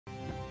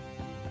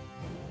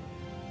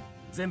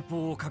前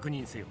方を確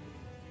認せよ。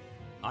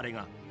あれ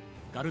が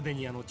ガルデ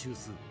ニアの中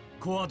枢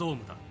コアドー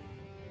ムだ。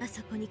あ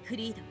そこにク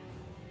リード、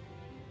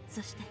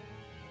そして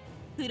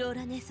フロー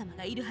ラ姉様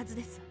がいるはず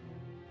ですわ。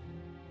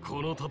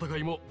この戦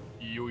いも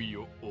いよい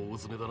よ大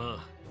詰めだ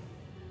な。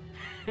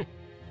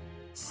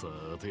さ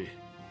て、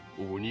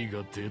鬼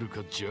が出る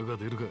か蛇が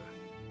出るか。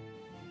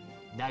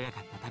長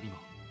かった旅も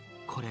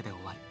これで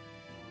終わる。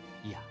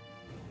いや、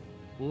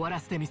終わら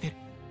せてみせる。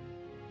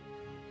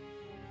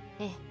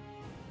ええ、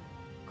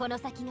この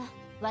先が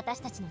私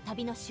たちの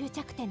旅の終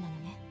着点なの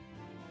ね。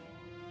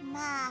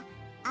まあ、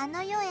あ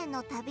の世へ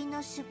の旅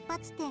の出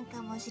発点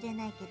かもしれ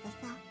ないけどさ。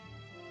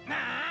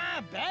な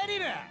あ、ベリ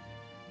ル、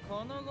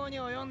この後に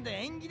及ん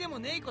で縁起でも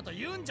ねえこと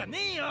言うんじゃね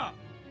えよ。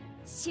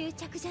終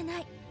着じゃな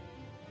い。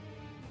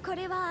こ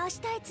れは明日へ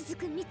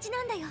続く道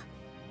なんだよ。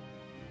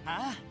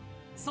ああ、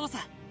そう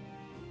さ。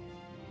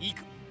行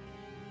く。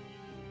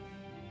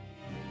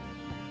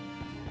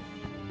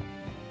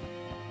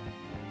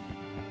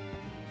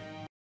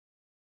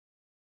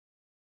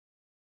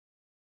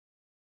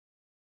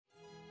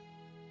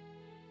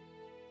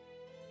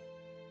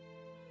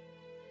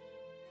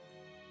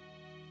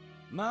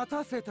待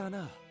たせた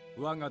な、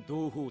我が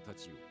同胞た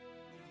ちを。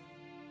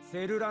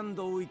セルラン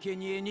ドを生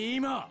贄に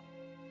今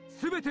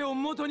全てを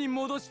元に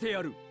戻して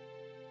やる。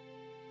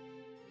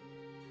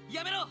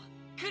やめろ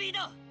クリード。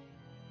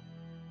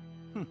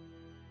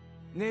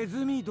ネ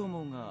ズミど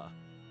もが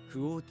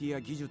クオーティ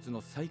ア技術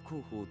の最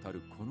高峰た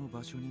るこの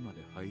場所にま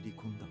で入り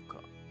込んだ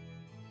か。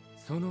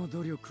その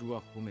努力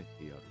は褒め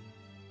てやる。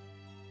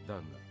だ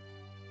が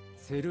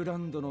セルラ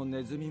ンドの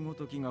ネズミご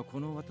ときがこ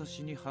の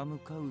私に歯向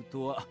かう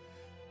とは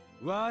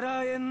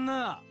笑えん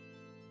な。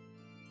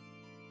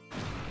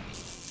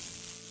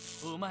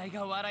お前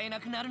が笑えな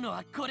くなるの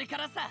はこれか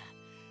らさ。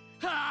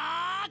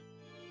はあ。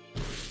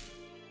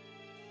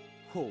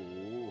ほう、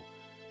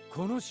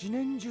この思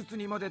念術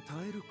にまで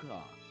耐える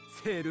か、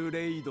セル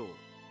レイド。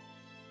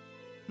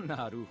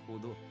なるほ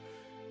ど、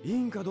イ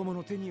ンカども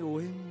の手に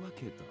負えんわ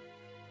けだ。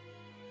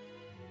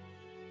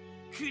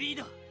クリ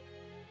ード、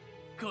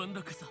今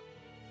度こそ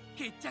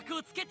決着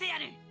をつけてや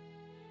る。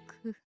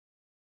ク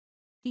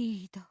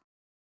リード。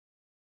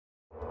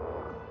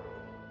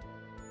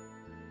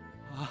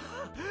あ、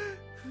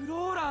フ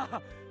ロー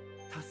ラ、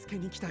助け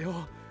に来た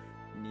よ。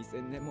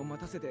2000年も待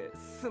たせて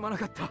すまな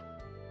かった。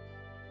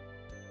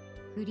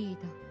クリー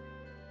ド、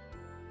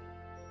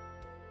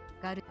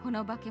こ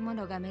の化け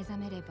物が目覚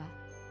めれば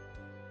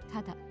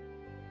ただ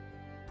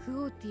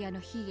クオーティアの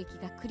悲劇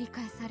が繰り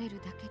返される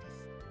だけで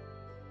す。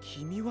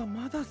君は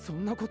まだそ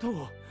んなこと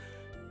を。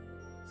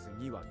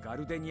次はガ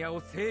ルデニアを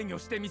制御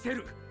してみせ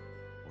る。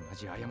同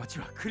じ過ち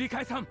は繰り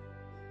返さん。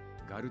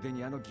ガルデ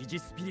ニアの疑似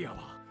スピリア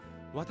は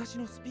私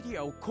のスピリ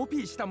アをコピ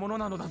ーしたもの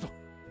なのだぞ。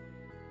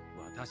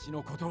私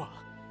のことは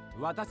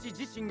私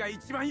自身が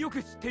一番よ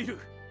く知っている。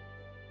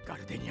ガ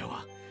ルデニア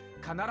は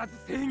必ず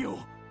制御を。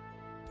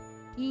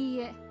いい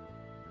え、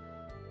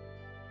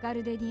ガ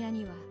ルデニア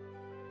には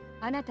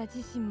あなた自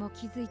身も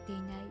気づいてい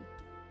ない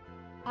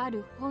あ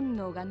る本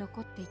能が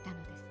残っていたの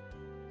で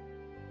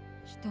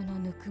す。人の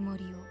ぬくも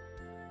りを、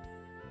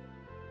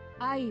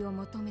愛を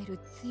求める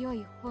強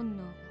い本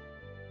能が。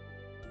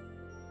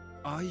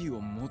愛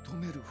を求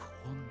める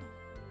本能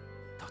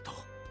だと。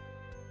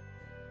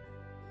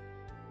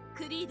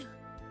クリード、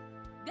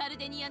ガル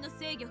デニアの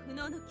制御不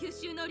能の吸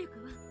収能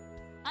力は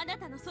あな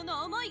たのそ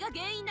の思いが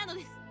原因なの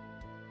です。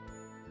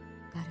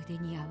ガルデ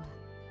ニアは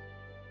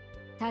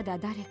ただ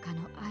誰か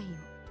の愛を、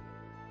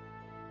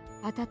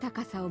温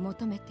かさを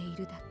求めてい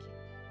るだ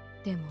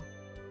け。でも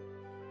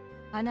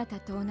あなた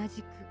と同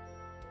じく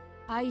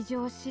愛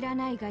情を知ら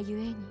ないがゆ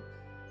えに、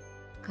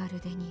ガル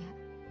デニ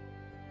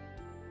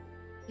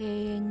ア、永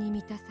遠に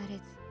満たされ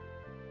ず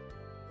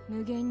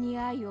無限に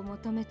愛を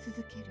求め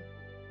続ける。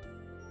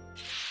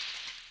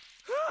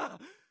はあ、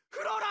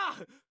フロ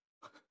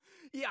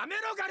ーラ、やめ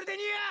ろガルデ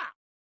ニア。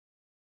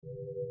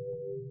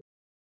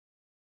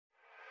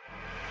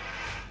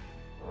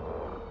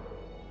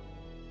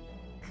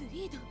ク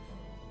リード、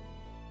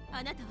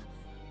あなたは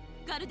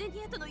ガルデ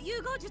ニアとの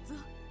融合術を。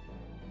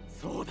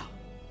そうだ、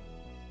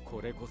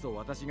これこそ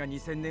私が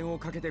2000年を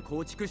かけて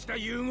構築した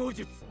融合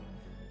術。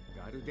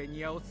ガルデ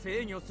ニアを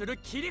制御する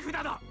切り札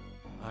だ。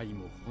愛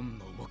も本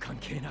能も関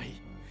係な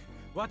い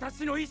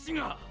私の意志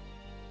が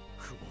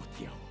クオー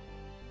ティアを、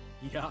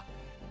いや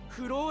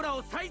フローラ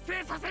を再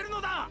生させる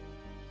のだ。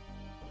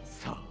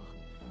さあ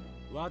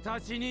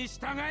私に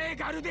従え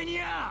ガルデ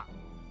ニア。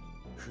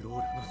フロー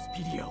ラのス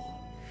ピリアを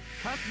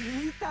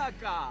見た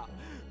か。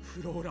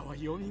フローラは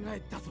蘇っ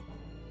たぞ。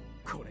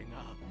これ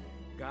が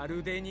ガ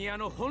ルデニア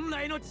の本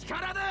来の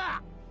力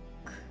だ。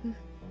ク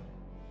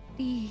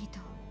リー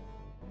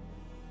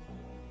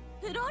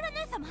ド。フローラ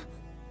姉様。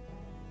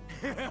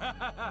さ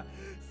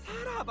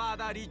らば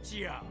だリ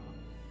チア。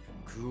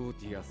クオー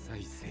ティア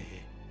再生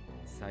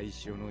最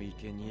初の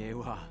生贄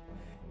は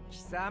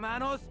貴様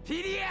のス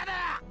ピリア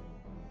だ。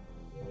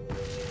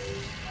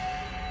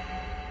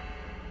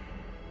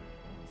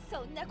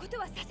そんなこと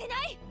はさせ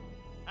ない。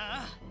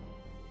ああ、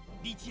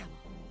リチアも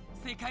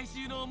世界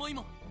中の思い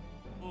も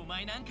お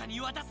前なんかに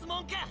渡す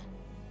もんか。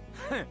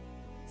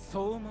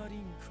ソーマリ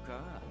ンク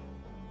か。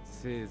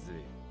せいぜ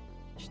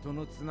い人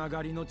のつな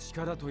がりの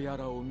力とや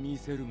らを見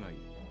せるがいい。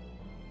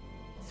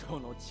そ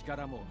の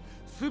力も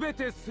全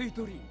て吸い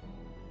取り、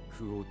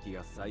クオティ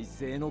ア再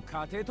生の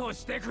糧と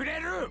してくれ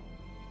る。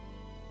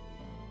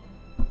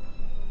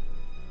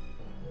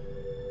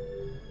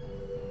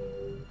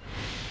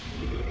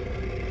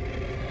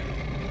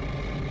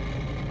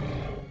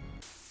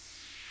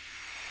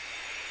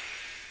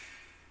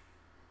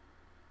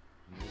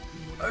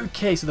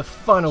Okay, so the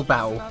final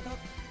battle.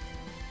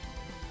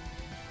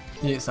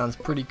 Yeah, it sounds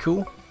pretty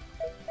cool.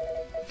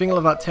 The thing I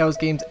love about Tales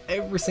games,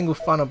 every single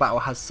final battle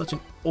has such an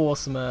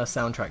awesome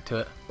soundtrack to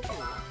it.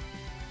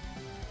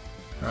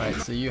 Alright,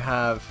 so you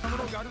have...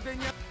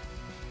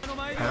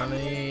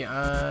 Apparently,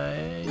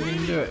 I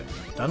didn't do it.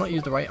 Did I not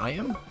use the right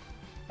item?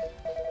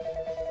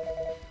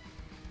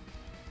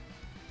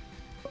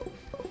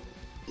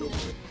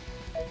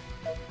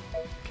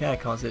 Okay, I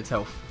can't see its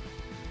health.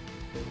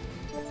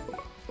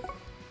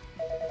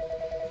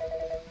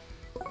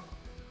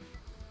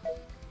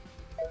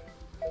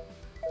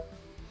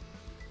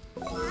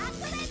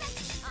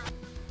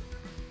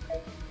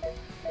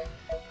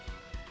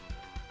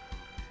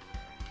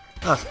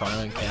 That's fine,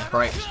 I don't care.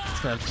 Right,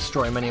 it's gonna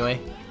destroy him anyway.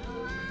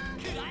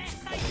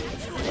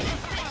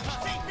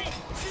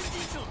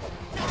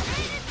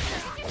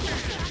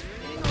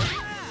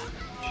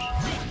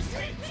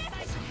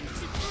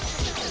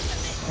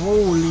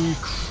 Holy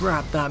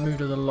crap, that move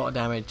does a lot of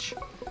damage.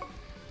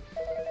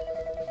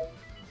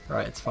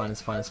 Right, it's fine,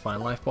 it's fine, it's fine.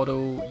 Life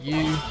bottle,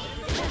 you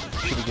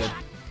should be good.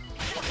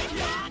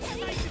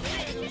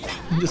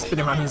 Just spin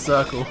around in a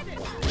circle. I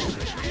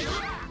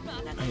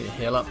need to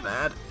heal up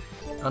bad.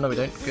 Oh no we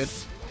don't, good.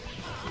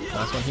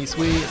 Nice one, he's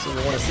sweet, that's all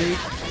we want to see.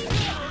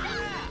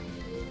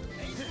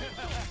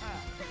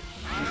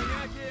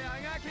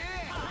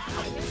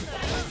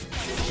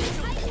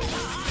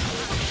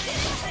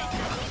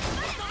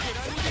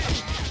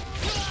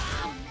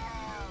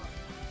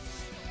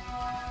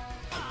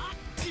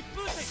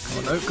 Come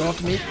on, no, go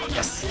after me.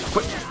 Yes,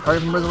 quick, hurry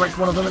up and resurrect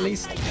one of them at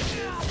least.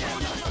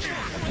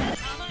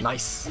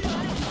 Nice.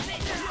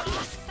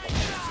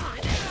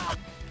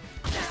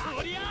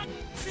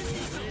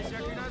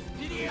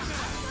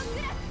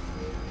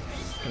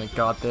 Gonna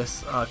guard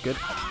this. Ah, good.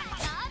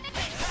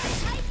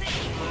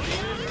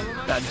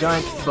 That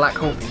giant black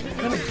hole thing.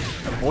 Kind of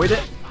avoid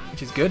it,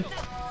 which is good.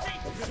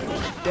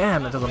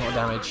 Damn, that does a lot of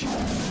damage.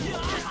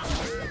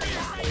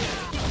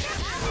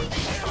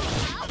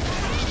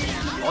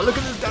 Oh, look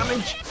at this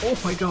damage! Oh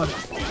my god.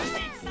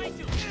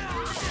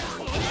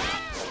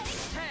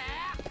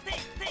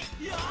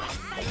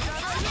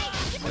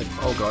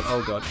 Oh god,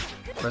 oh god.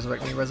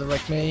 Resurrect me,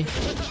 resurrect me.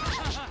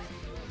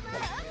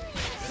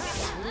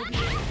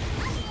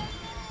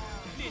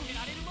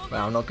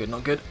 Wow, not good,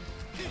 not good.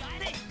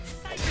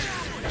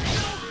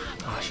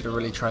 Oh, I should have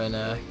really tried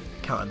and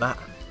countered that.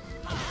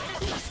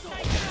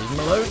 Leave him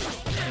alone.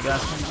 There you go,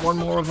 that's one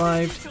more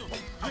revived.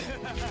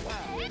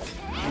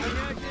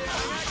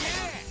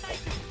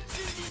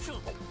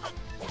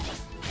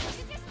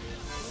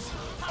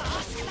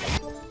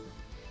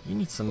 You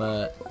need some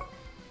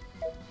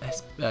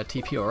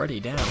TP already,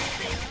 damn.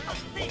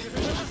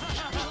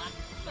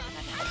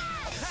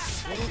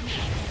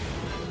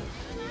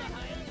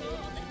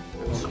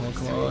 Come on,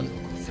 come on.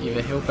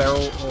 Either heal barrel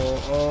or...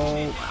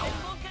 oh, wow.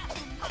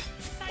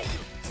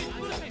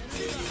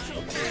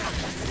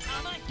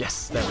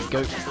 Yes, there we go.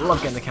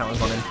 Love getting the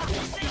counters on him.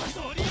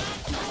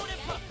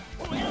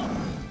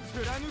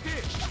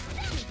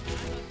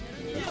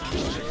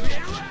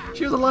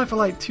 She was alive for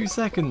like 2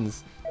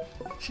 seconds.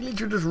 She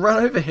literally just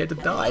ran over here to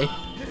die.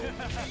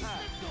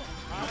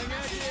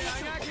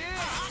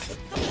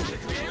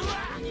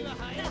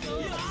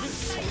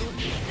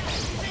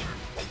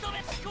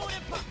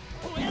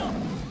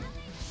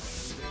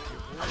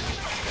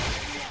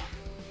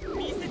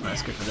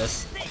 That's good for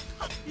this.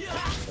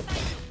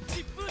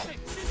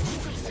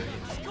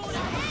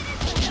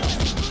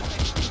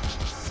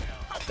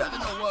 That did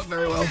not work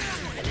very well.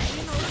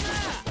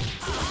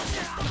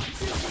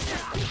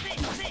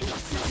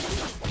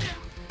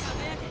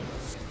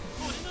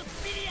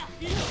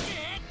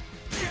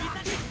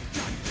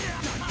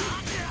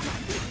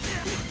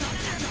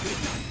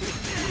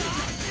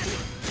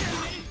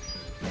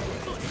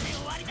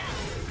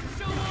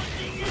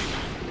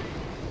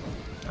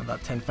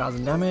 About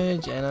 10,000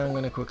 damage, and I'm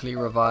going to quickly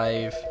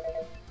revive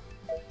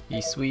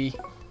Isui.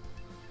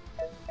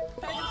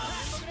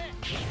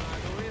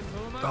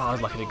 Oh, I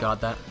was lucky to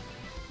guard that. So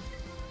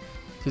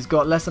he's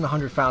got less than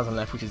 100,000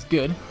 left, which is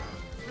good.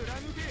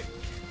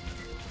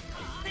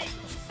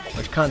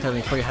 Which can't tell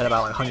me he probably had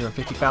about like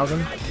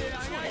 150,000.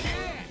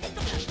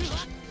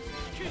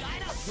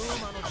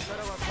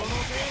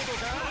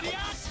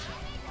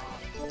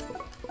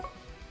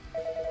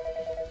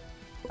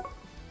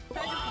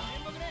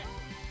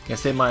 I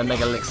save my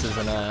mega elixirs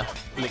and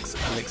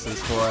elixirs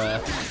for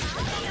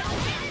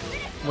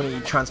when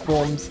he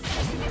transforms,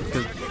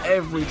 because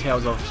every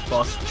Tales of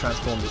boss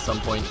transforms at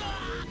some point.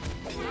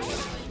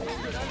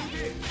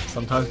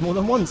 Sometimes more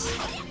than once.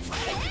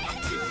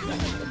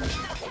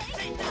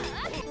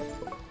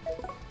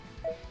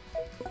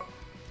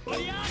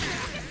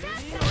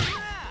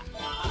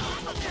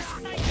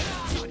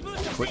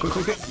 quick,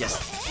 quick, quick.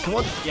 Yes. Come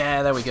on.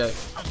 Yeah, there we go.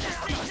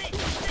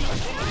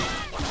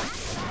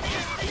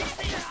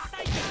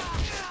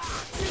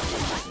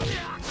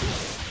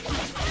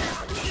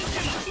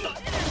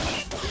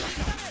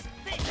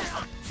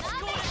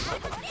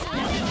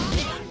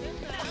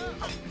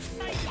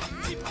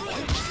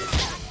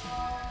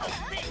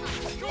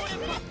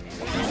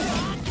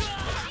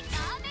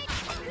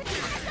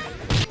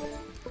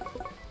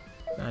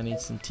 I need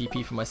some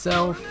TP for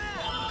myself.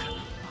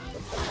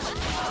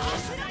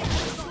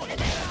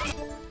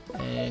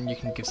 And you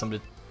can give some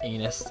to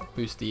Enos to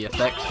boost the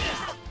effect.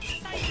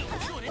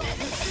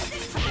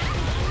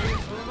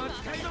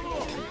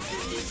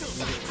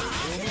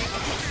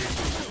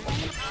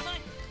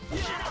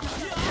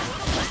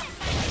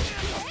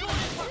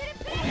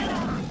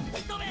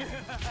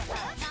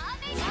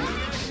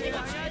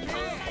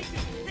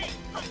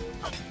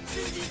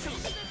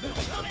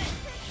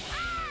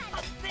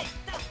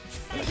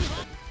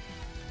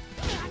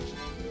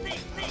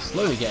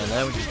 Slowly getting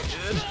there, which is good.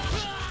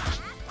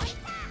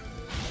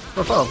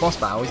 For a final boss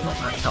battle, he's not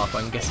that tough.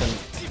 I'm guessing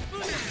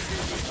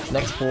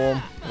next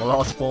form, or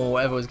last form, or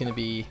whatever is going to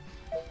be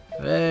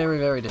very,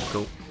 very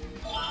difficult.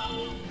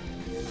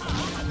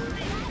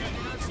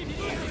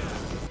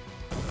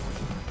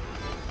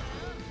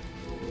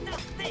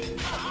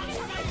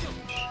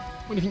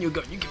 Where do you think you're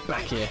going? You get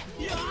back here.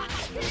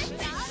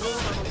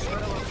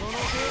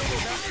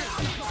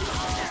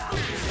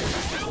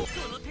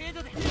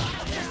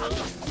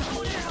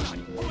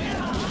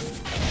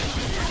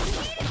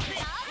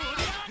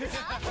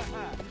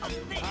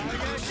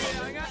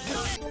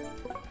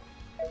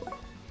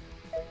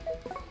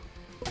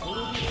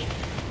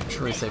 I'm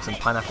sure he saved some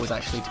pineapples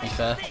actually, to be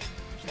fair.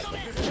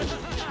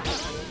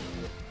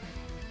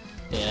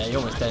 Yeah, you're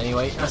almost dead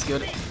anyway, that's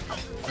good.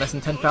 Less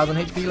than 10,000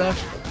 HP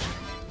left.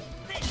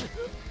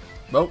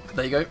 Well,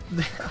 there you go.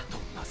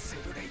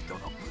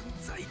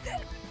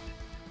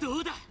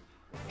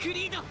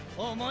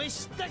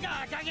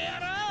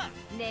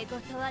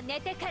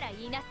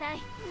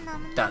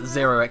 That's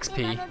 0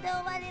 XP.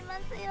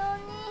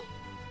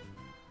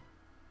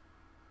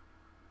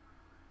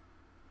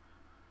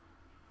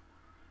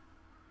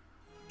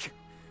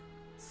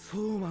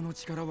 相馬の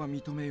力は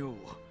認めよう。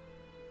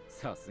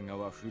さすが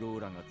はフロー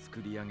ラが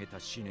作り上げた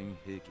思念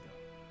兵器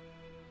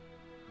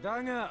だ。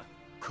だが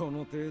こ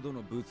の程度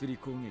の物理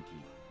攻撃、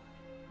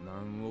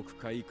何億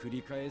回繰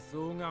り返そ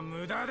うが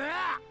無駄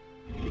だ。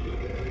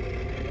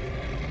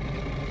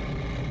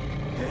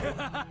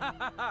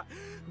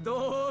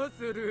どう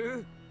す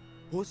る？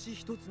星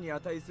一つに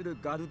値する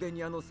ガルデ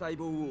ニアの細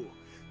胞を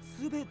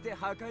全て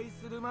破壊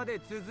するまで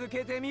続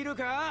けてみる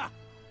か？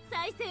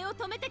再生を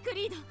止めてク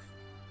リード。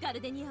ガ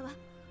ルデニアは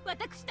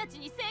私たち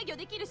に制御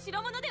できる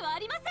代物ではあ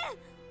りませ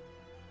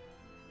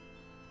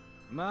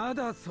ん。ま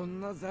だそ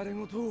んなザレ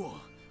言を。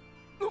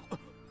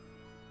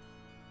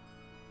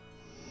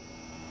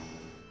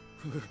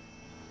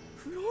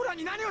フローラ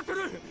に何をす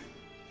る？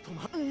止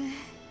ま。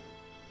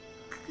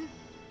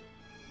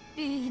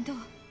リード。フ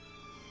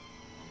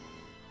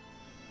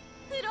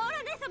ローラ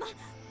姉様。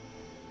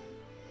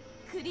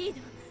クリー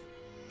ド、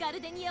ガル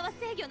デニアは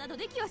制御など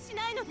できはし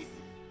ないのです。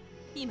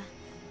今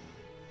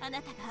あな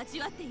たが味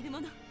わっている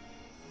もの、ス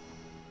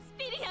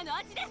ピリアの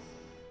味です。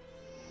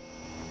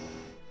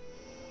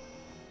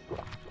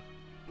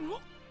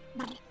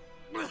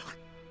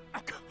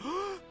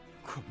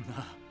こん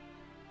な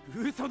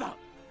嘘だ。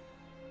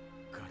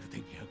ガルデ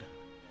ニアが、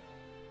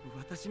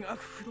私が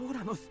フロー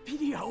ラのスピ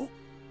リアを。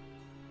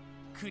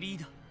クリー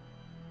ド、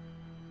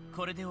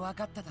これで分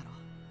かっただろ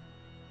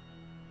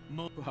う。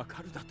もう分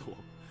かるだと、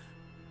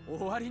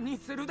終わりに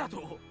するだ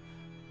と、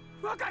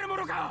分かるも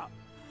のか。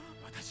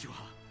私は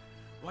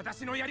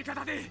私のやり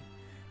方で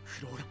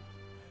フローラも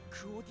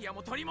クオーティア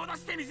も取り戻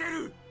してみせ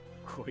る。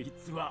こい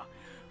つは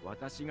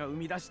私が生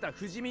み出した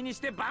不死身にし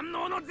て万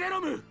能のゼロ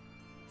ム。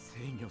制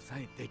御さ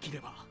えできれ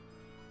ば、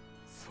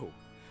そう、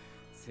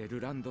セ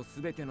ルランド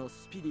すべての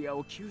スピリア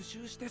を吸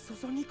収して注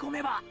ぎ込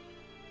めば、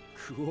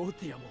クオー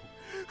ティアも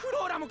フ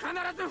ローラも必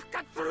ず復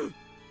活する。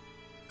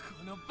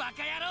このバ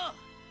カ野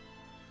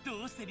郎、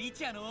どうしてリ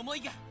チアの思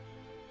いが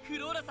フ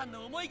ローラさん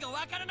の思いが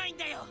わからないん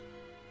だよ。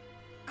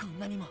こん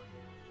なにも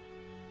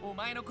お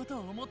前のこと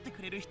を思って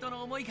くれる人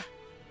の思いが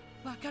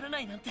わからな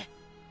いなんて。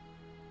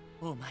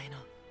お前の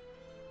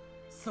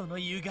その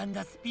歪ん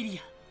だスピリ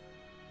ア、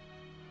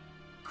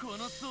こ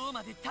の層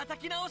まで叩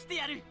き直して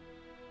やる。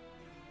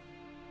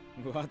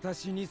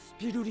私にス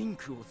ピルリン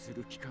クをす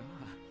る気か。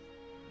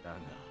だが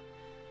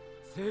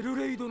セル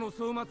レイドの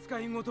相馬使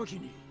いごとき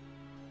に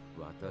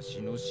私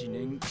の思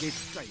念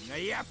結界が、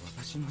いや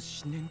私の思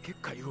念結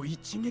界を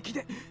一撃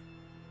で。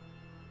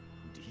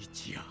リ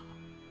チア、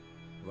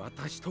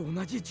私と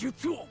同じ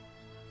術を。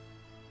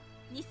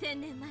2000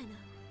年前の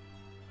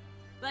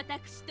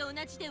私と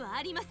同じでは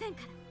ありません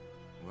か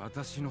ら。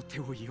私の手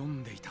を読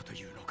んでいたと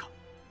いうのか。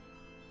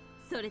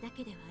それだ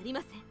けではあり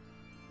ません。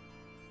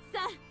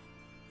さあ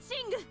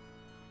シング、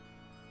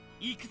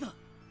行くぞ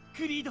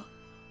クリード、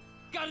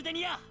ガルデ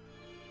ニア。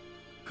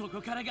こ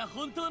こからが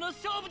本当の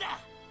勝負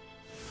だ。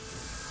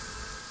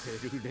セ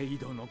ルレイ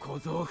ドの小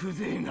僧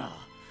風情が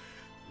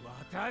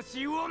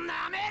私を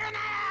なめるな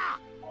よ。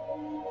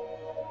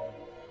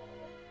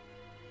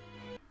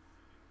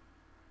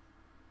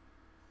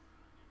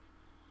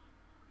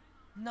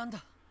なん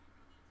だ、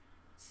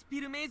ス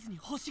ピルメイズに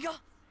星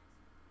が。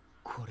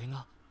これ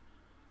が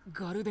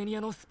ガルデニ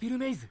アのスピル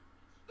メイズ。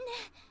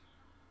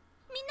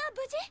みんな無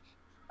事？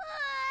あ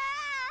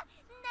あ、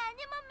何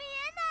も見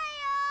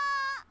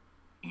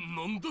えな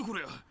いよ。なんだこ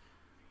りゃ、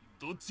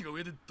どっちが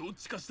上でどっ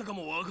ちか下か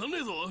もわかんね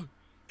えぞ。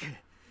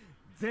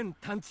全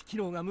探知機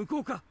能が無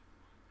効か。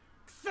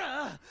くそ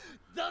ー、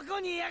どこ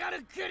にいやが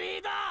るクリ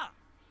ード。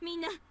み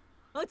んな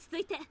落ち着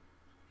いて。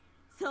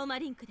ソーマ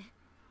リンクで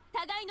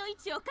互いの位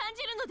置を感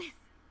じるので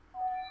す。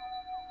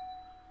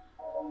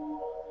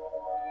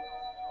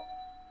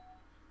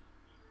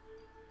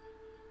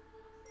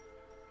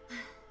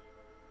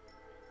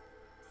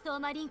ソー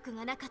マリンク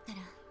がなかったら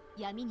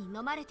闇に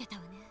飲まれてた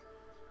わね。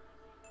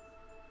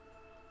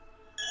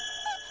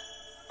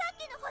さっ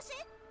きの星？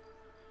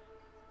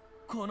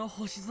この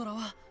星空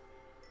は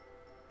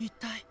一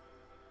体。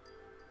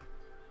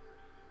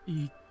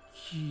生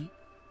き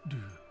る。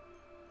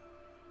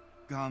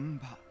頑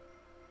張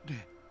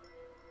れ。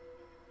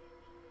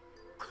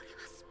これ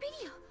はスピ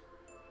リア。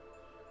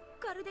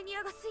ガルデニ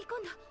アが吸い込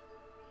んだ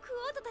ク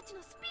オートたち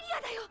のスピリ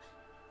アだよ。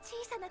小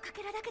さなか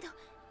けらだけど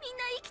みん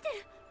な生きて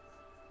る。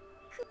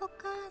お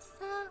母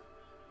さん、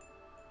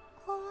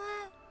怖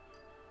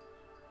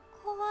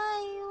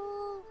い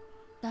よ。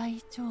大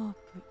丈夫、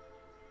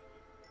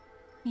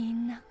み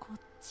んなこっ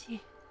ち。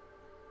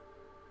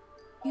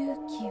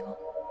勇気を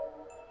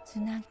つ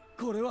なぎ。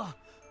これは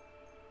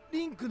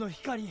リンクの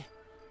光。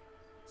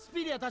ス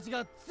ピリアたち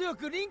が強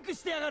くリンク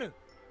してやがる。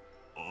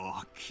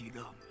諦め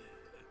る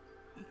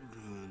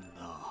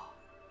な。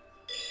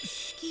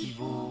希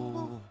望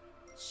を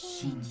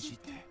信じ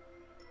て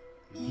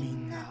み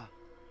んな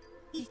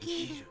生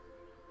きる。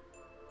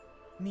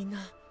みんな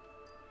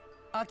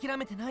諦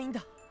めてないん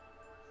だ。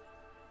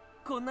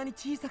こんなに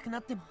小さくな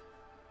っても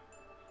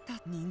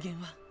人間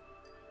は、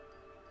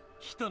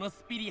人の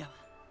スピリアは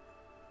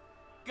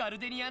ガル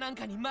デニアなん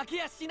かに負け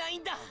やしない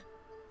んだ。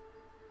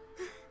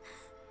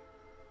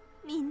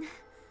みんな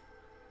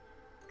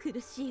苦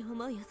しい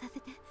思いをさせ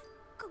て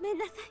ごめん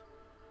なさい。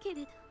け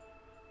れ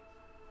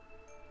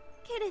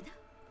ど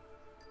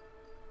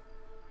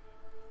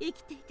生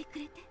きていてく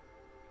れて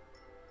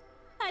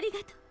ありが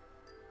とう。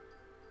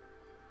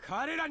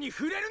彼らに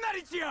触れるな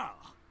リチア。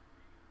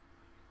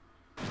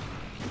ク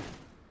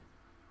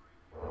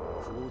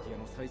オーティア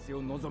の再生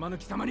を望まぬ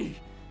貴様に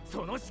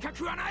その資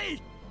格はな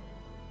い。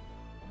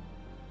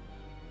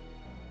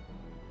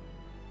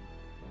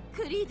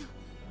クリード、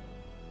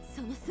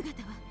その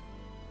姿は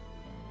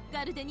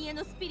ガルデニア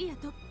のスピリア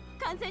と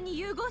完全に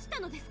融合した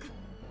のですか？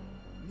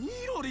見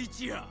ろリ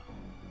チア、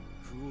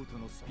クオート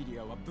のスピリ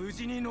アは無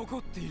事に残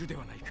っているで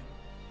はないか。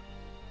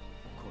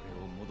こ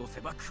れを戻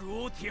せばク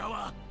オーティア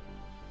は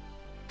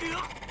止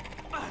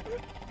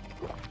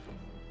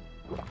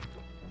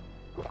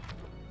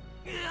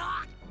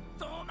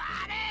ま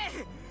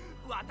れ。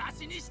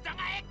私に従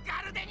え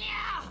ガルデニ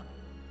ア。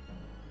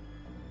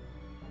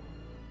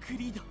ク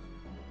リード、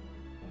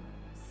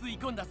吸い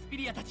込んだスピ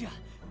リアたちは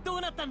ど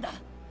うなったんだ？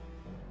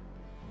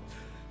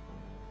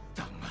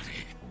黙れ。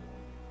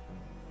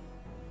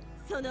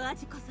その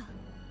味こそ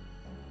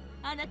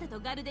あなたと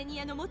ガルデニ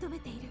アの求め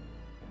ている。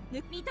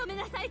認め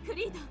なさいク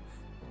リード。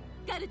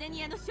ガルデ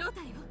ニアの正体を、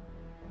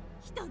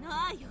人の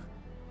愛を。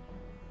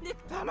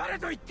黙れ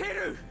と言ってい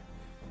る。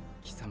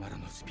貴様ら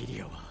のスピ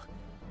リアは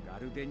ガ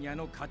ルデニア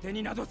の糧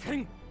になどせん。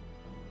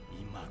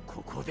今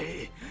ここ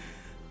で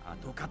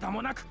跡形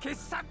もなく消し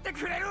去って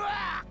くれる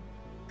わ。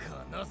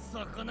この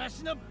底な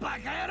しのバ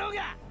カ野郎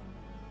が。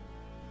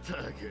た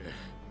く、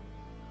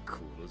こ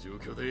の状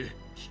況で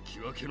聞き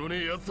分けの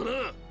ねえやつだな。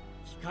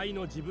機械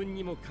の自分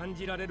にも感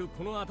じられる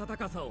この温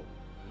かさを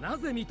な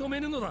ぜ認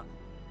めぬのだ。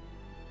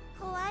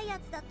怖いや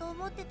つだと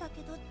思ってた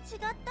けど違っ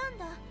たん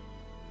だ。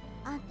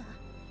あんた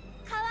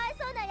かわい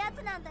そうなや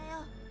つなんだ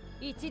よ。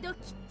一度きっ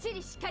ち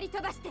り叱り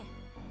飛ばして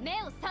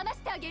目を覚まし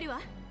てあげるわ。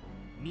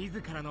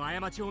自らの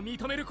過ちを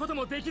認めること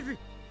もできず、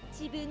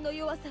自分の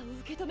弱さを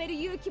受け止める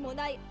勇気も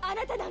ないあ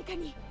なたなんか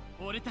に。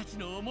俺たち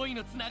の思い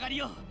のつなが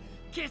りを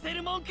消せ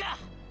るもんか。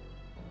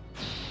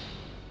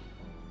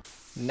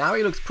 Now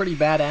he looks pretty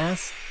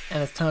badass,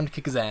 and it's time to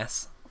kick his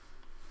ass.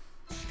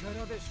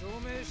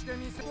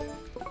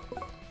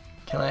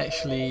 Can I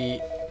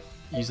actually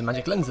use the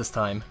magic lens this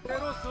time?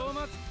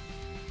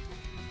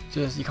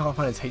 Just, you can't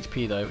find his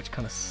HP though, which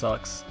kind of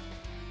sucks.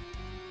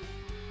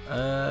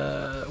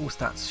 All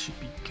stats should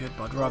be good,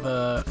 but I'd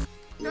rather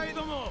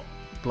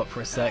block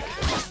for a sec.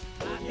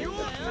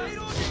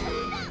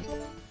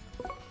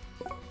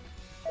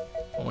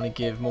 I want to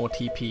give more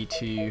TP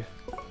to you.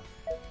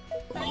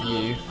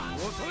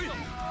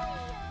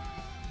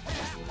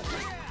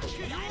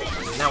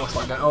 Now we'll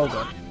start going. Oh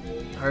god.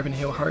 Hurry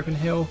heal, hurry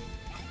heal.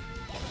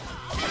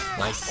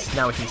 Nice.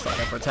 Now we can start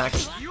going for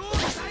attacks.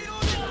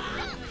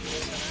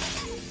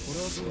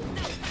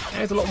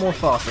 And it's a lot more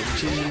faster,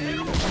 which is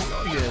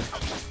not good.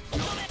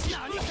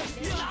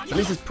 At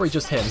least it's probably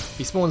just him.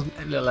 He spawns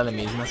little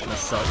enemies, and that's gonna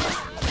suck.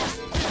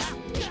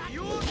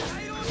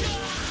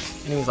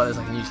 Things like this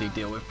I can usually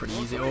deal with pretty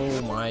easy.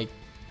 Oh my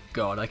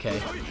god, okay.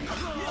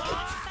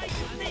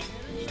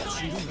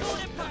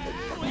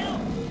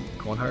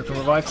 Come on, hurry up and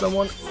revive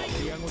someone. Come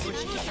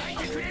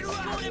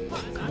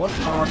on. Oh,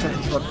 I was trying to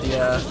interrupt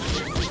the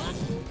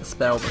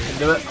spell, but I can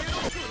do it.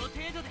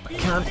 I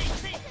can't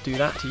do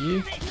that to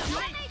you.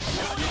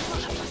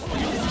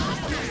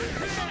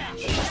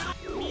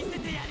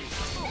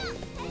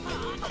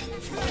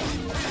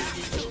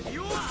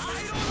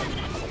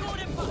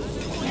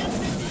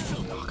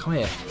 Oh, come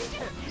here.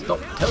 Stop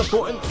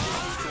teleporting.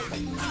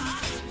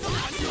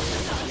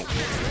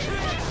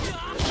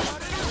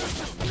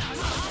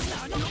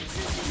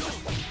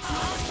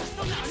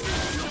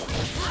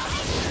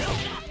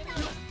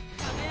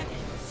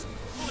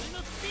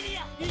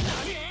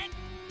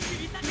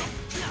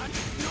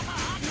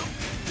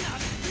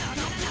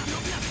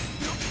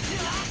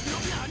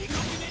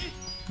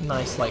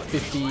 Nice, like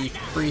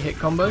 53 hit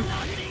combo.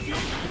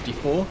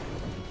 54.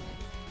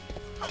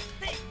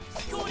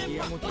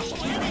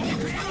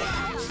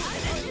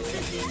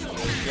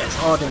 Yes,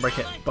 oh, I didn't break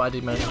it, but I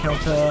did manage to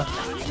counter.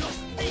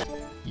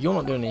 You're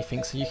not doing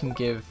anything, so you can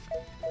give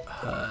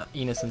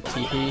Ina some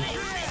TP.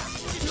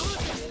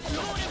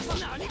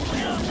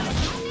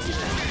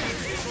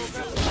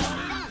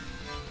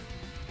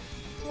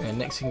 And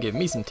next you can give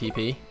me some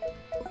TP.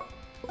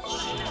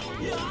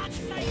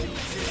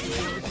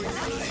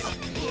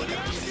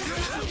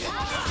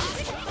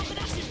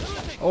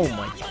 Oh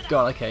my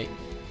god, okay.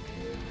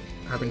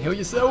 Hurry and heal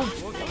yourself!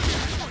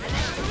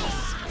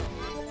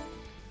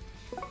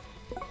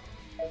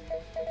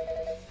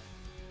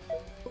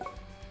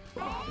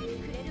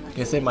 I'm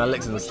gonna save my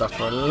elixirs and stuff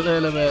for a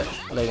little bit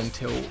later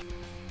until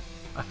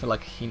I feel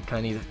like he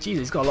kinda needs it. Jeez,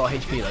 he's got a lot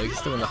of HP though, he's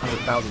still in the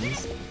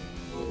 100,000s.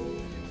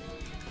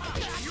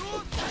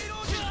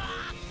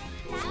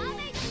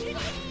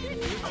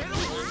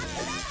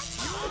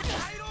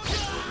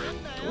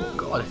 Oh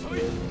god.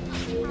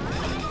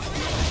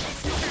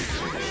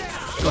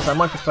 Of course, I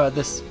might prefer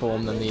this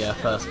form than the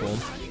first form.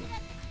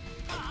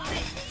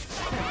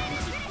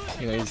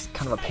 You know, he's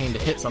kind of a pain to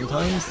hit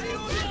sometimes.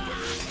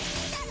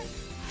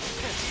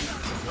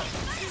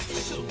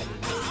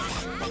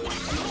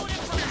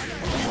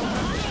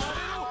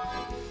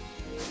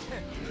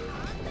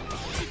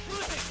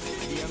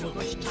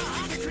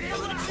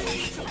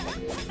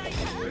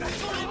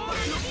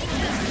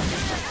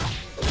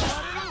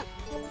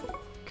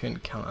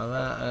 Couldn't counter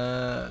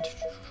that.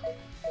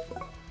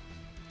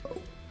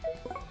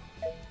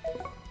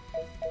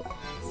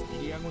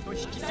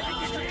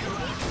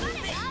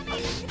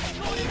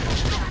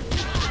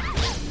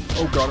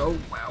 Oh god, oh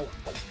wow.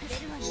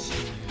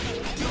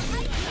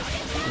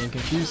 Being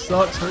confused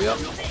sucks, hurry up.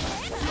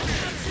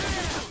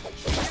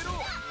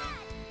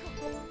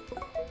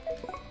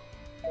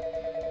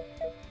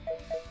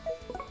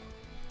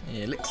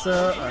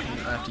 Elixir, I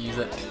have to use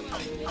it.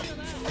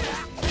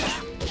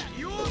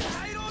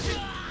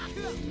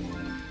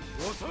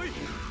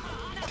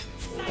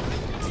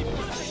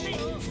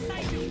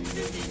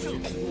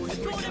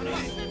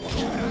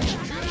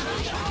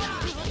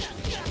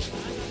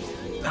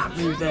 That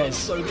move there is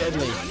so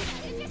deadly.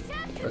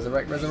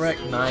 Resurrect,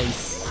 resurrect,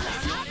 nice.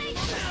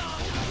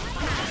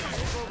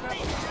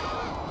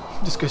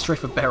 Just go straight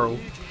for barrel.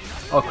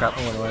 Oh crap,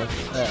 I'm running away.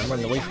 I'm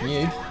running away from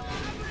you.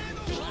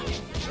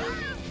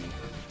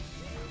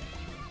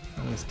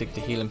 I'm gonna stick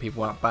to healing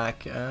people out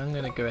back. I'm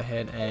gonna go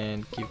ahead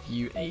and give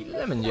you a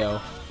lemon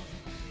gel.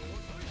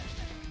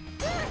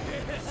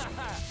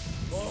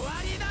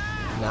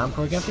 Now I'm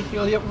probably going to have to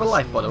heal you up with a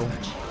life bottle.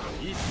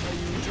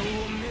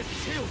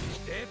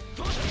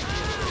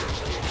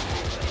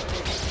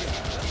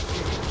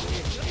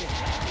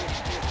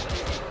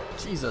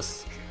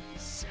 Jesus.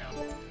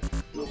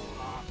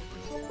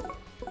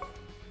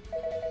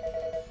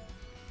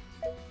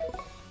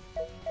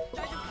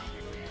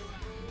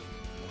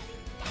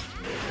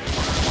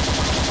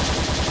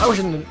 I wish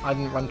I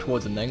didn't run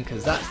towards him then,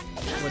 because that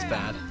was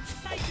bad.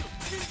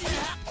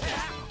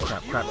 Oh,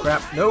 crap, crap,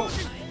 crap. No!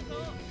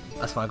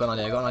 That's fine, I got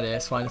an idea,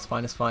 it's fine, it's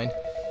fine, it's fine.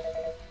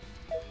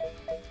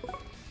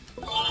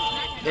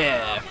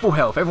 Yeah, full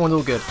health, everyone's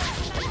all good.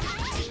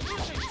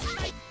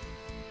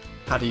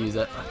 Had to use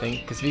it, I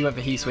think, because if he went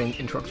for Heat Swing,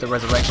 interrupts the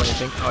resurrect or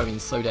anything, I mean,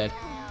 so dead.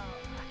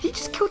 He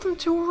just killed them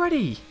two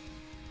already!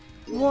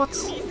 What?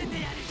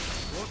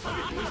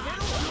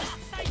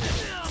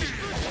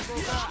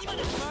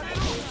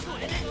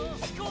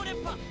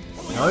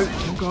 No,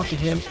 don't go after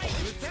him.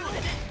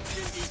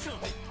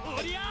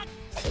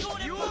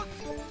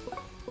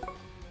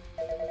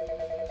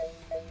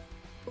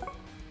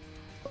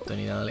 Don't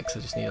need an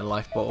elixir, just need a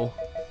life bottle.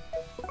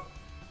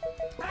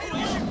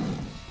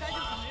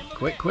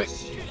 Quick, quick.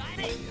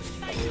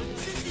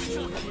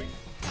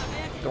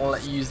 Don't want to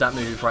let you use that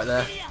move right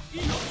there.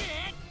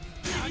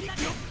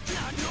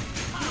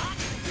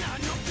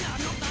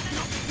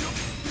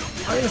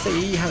 I'm going to say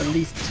he had at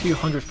least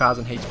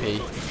 200,000 HP.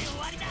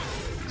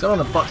 He's on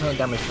a butt ton of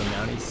damage from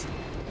now, and he's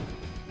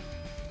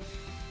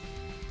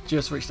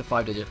just reached the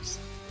 5 digits.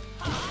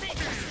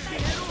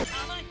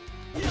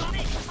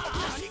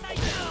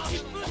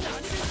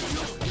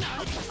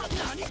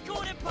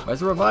 Where's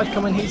the revive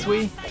coming,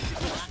 Hisui?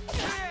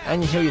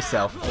 And you heal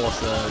yourself.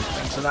 Awesome.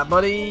 Thanks for that,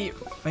 buddy.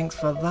 Thanks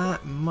for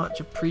that. Much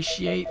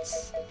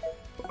appreciates.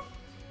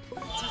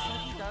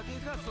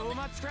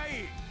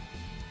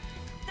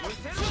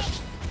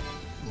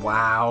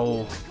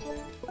 Wow.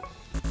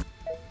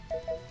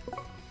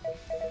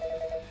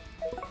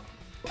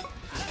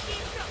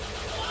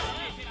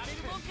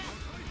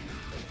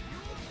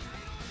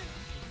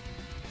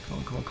 Come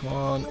on, come on, come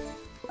on.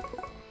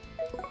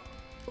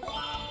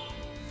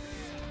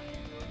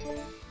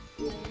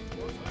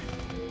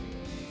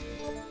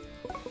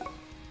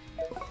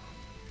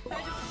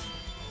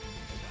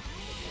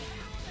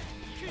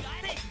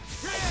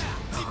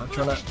 Oh, I'm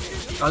trying to...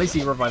 At least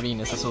he revived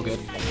Venus, that's all good.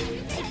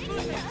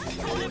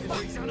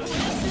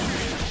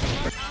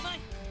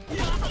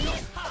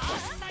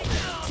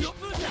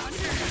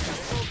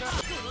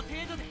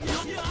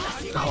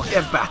 Oh,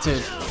 get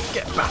battered.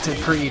 Get battered,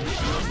 Creed.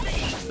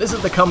 This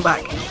is the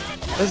comeback.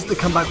 This is the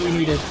comeback we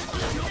needed.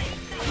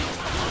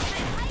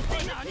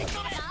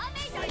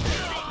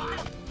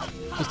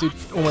 Just do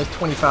almost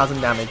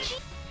 20,000 damage.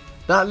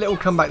 That little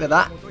comeback there,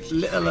 that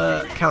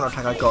little counter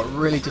attack I got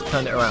really just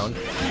turned it around.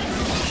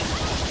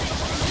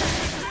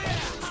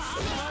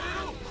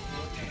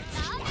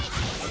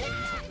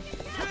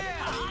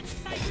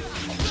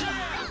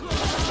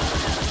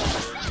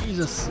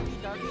 Jesus.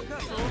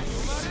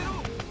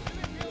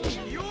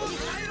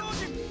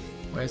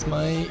 Where's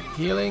my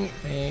healing?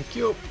 Thank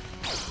you.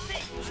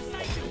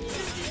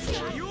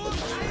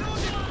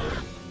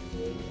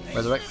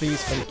 Resurrect,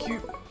 please. Thank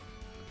you.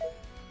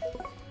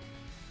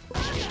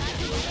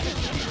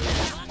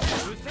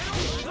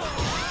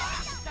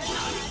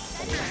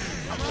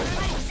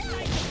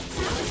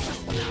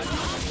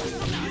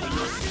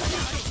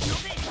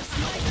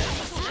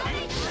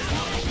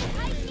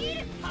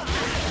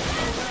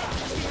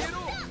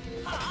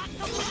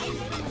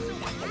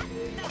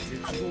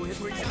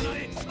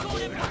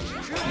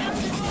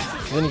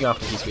 Then you go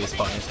after Hisui, it's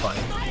fine, it's fine.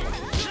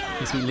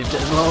 Hisui lived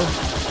it as well.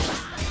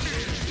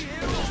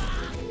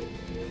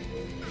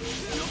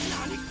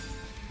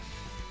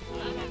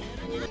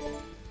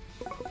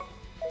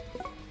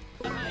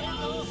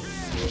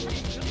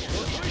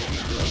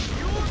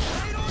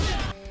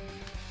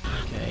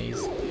 Okay,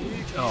 he's...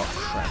 Oh,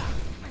 crap.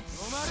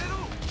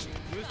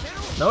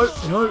 No,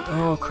 no!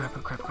 Oh, crap,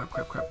 crap, crap,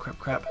 crap, crap, crap,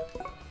 crap.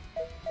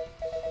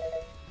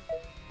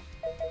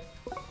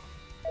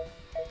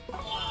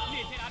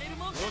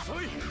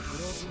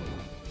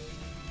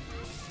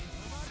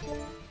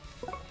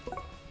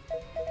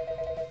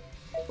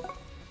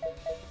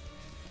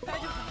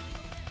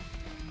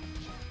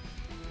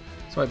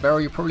 Sorry,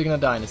 Beryl, you're probably gonna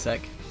die in a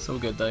sec. It's all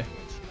good though.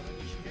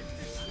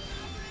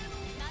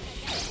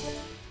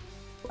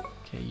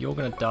 Okay, you're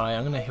gonna die.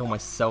 I'm gonna heal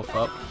myself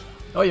up.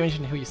 Oh, you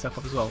mentioned heal yourself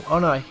up as well. Oh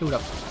no, I healed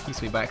up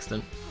Hisui by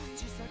accident.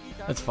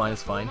 That's fine,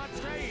 it's fine.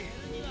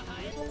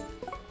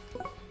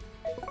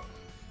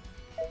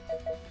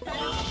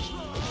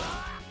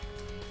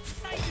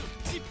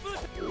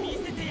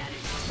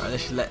 Right,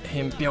 let's just let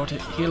him be able to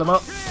heal him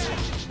up.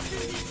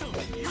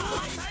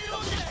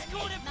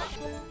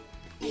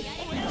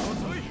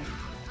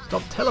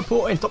 Stop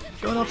teleporting, stop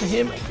going after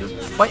him, just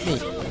fight me.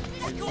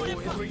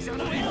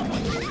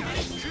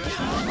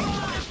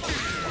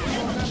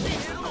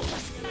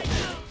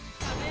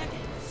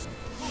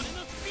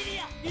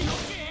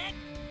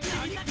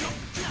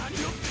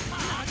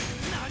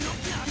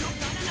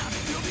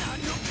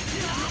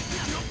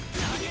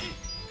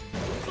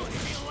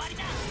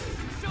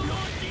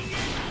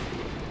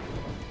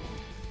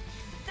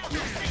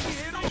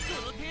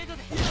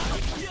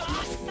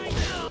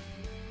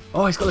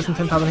 Oh, he's got less than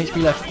 10,000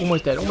 HP left.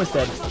 Almost dead, almost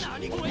dead.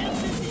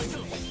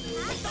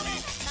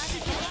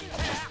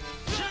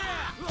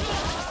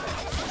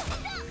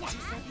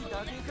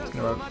 He's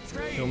gonna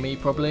kill me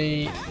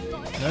probably.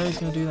 No, he's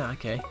gonna do that,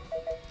 okay.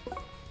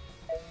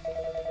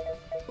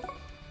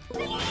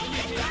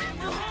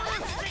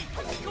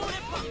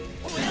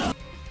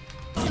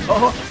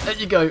 Oh, there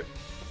you go.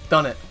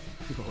 Done it.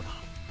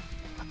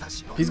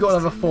 If he's got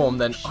another form,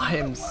 then I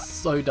am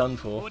so done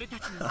for.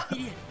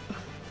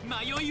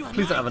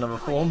 Please don't have another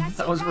form.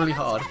 That was really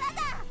hard.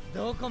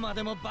 どこま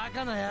でもバ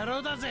カな野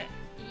郎だぜ。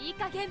いい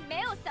加減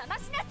目を覚ま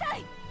しなさ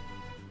い。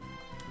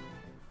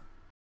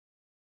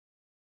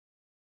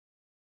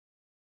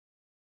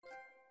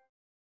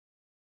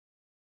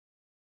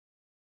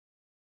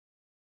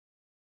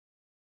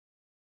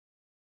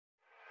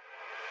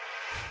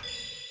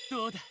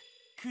どうだ、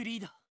クリ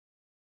ード。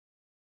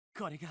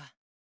これが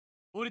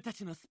俺た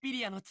ちのスピ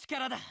リアの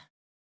力だ。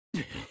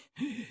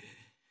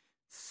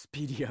ス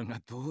ピリアが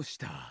どうし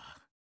た？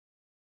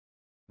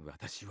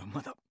私は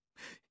まだ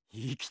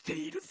生きて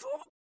いるぞ。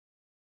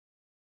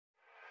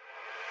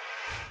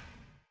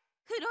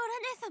フローラ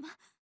姉様。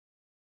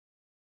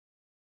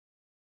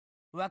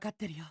分かっ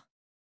てるよ、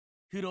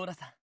フローラ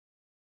さん。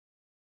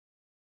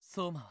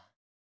相馬は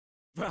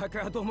バ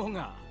カども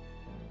が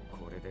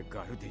これで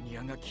ガルデニ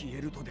アが消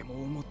えるとでも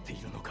思って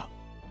いるのか。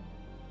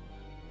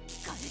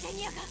ガルデ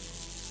ニアが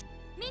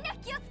みんな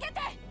気をつけて。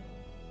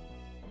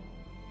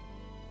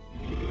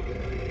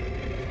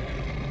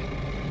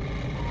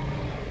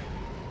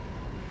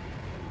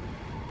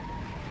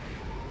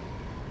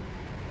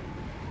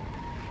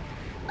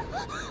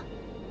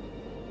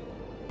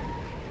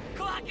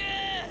琥珀。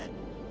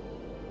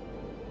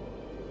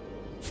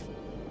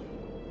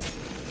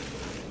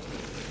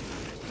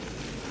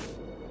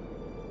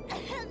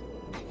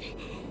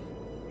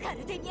ガ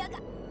ルデニアが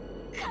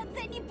完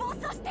全に暴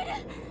走してる。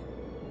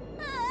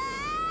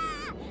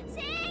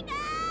シング、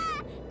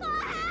琥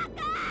珀。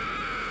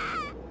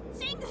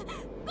シング、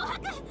琥珀。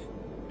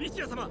リ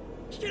チア様、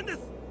危険です。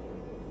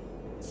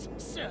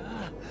しゃ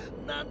あ、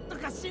なんと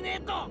かしね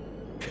えと。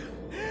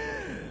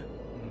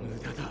無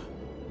駄だ。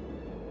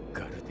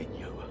ガルデ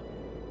ニアは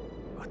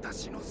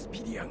私のスピ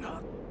リアが、い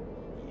や、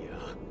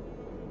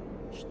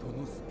人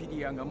のスピ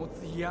リアが持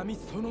つ闇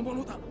そのも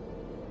のだ。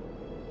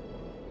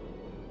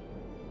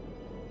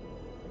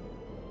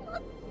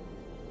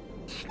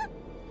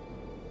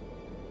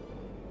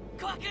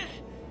琥珀、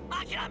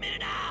諦める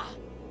な。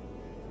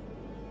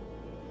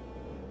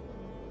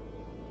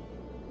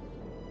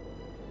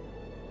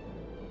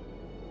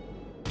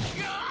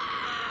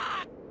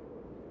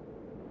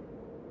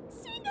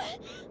シング、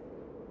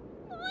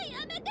もう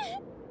やめて。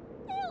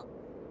手を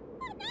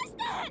離して。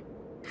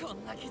こん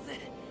な傷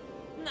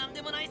なん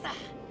でもないさ。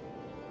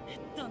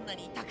どんな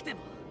に痛くて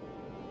も、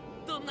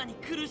どんなに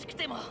苦しく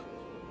ても、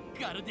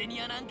ガルデニ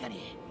アなんか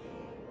に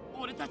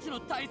俺たちの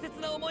大切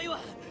な思いは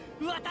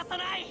渡さ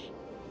ない。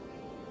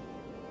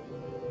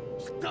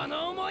人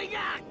の思い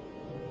が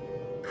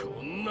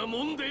こんな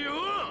もんでよ。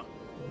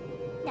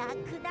な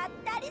くなっ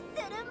たりす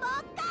るもん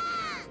か。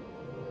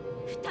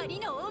二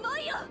人の思い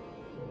を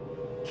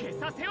消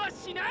させは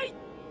しない。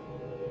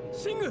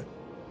シング、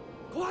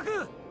琥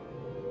珀。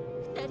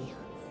二人を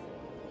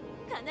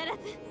必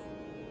ず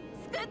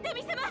救って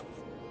みせます。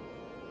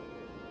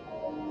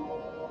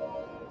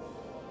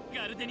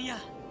ガルデニア、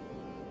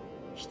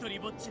一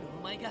人ぼっちの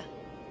お前が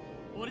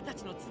俺た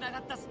ちのつなが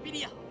ったスピ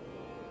リアを、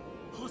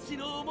星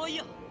の思い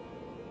を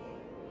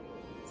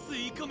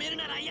吸い込める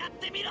ならやっ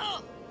てみろ。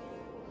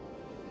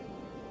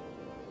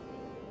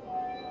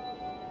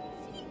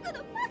シングの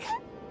バカ、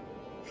い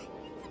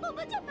つも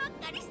無茶ばっ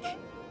かりして。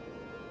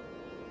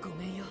ご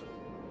めんよ。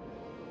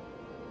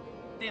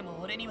で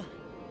も俺には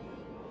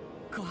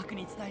琥珀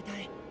に伝えた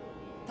い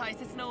大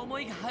切な思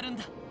いがあるん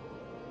だ。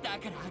だ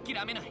から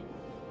諦めない。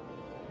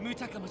無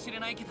茶かもしれ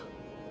ないけど、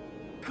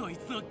こい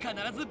つを必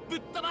ずぶ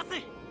っ飛ばす。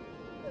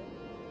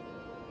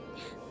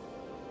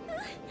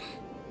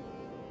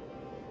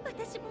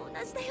私も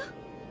同じだよ。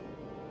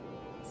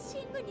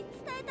シングに伝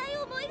えたい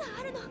思いが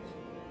あるの。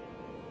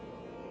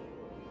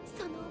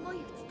その思いを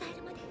伝え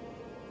るまで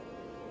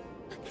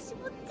私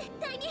も絶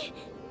対に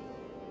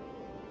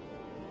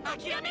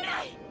諦め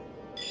ない。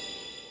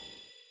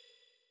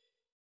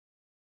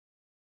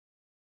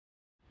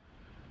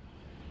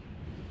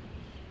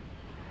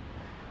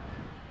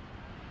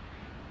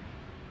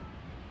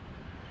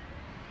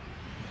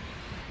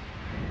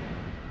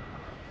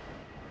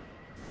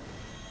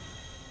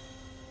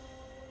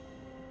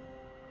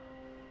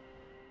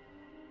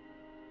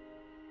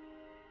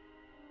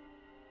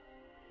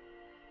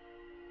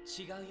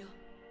違うよ、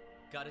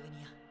ガルデニ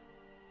ア。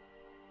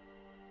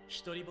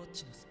一人ぼっ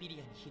ちのスピリア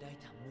に開い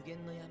た無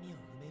限の闇を埋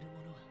める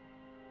ものは、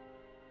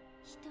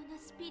人の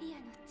スピリア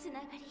のつな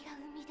がりが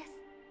生み出す。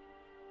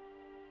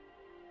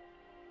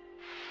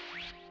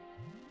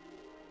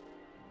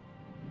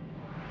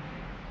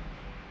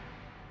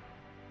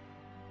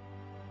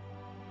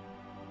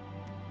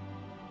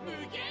無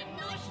限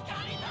の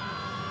光だ。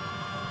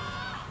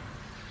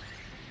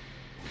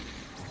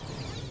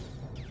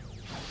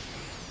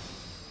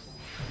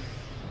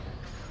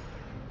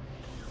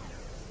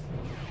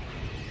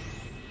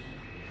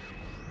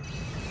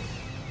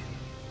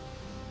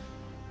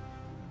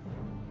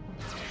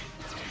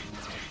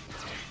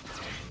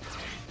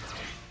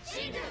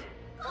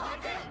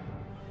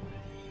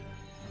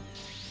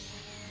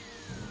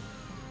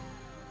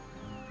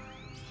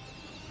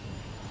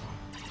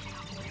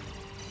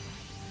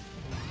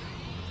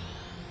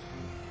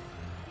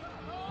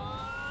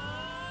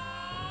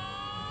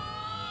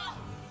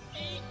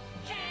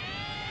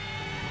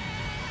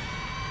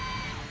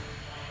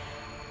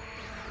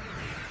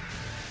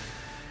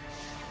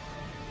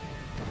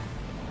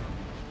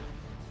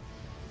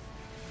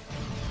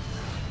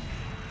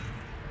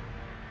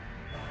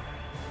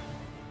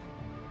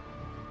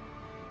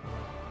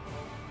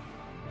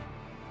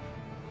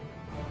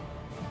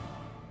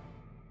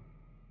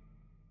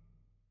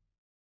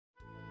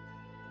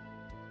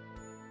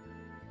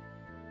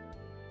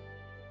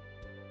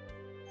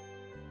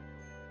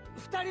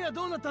二人は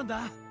どうなったん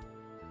だ。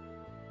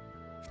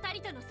二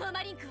人とのソー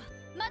マリンクは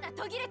まだ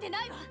途切れて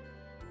ないわ。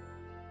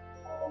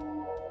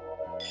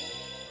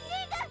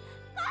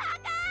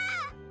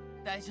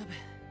大丈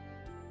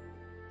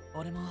夫。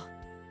俺も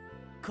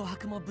琥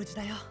珀も無事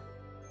だよ。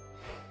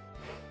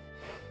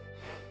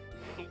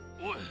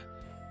お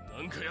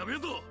い、なんかやべえ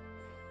ぞ。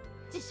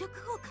磁石崩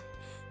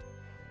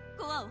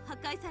壊。コアを破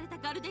壊された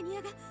ガルデニ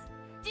アが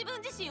自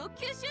分自身を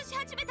吸収し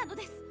始めたの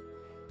です。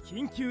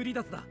緊急離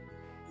脱だ。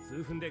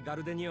数分でガ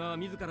ルデニアは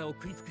自らを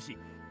食い尽くし、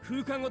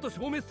空間ごと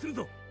消滅する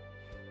ぞ。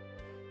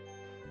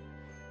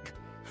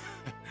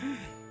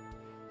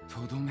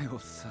とどめを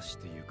刺し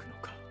てゆくの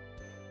か。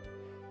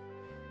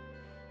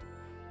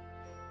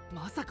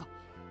まさか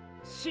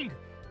シング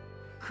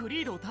ク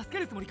リードを助け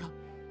るつもりか？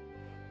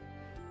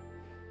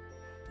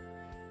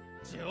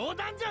冗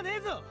談じゃねえ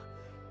ぞ。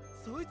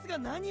そいつが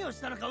何をし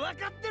たのか分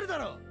かってるだ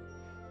ろ。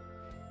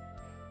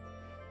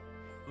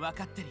分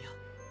かってるよ。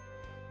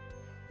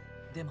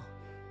でも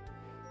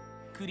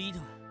クリード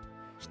は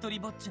一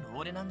人ぼっちの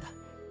俺なんだ。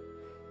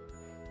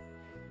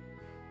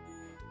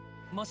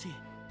もし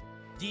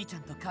じいちゃ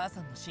んと母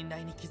さんの信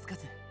頼に気づか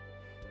ず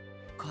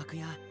琥珀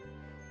や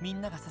み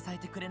んなが支え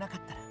てくれなか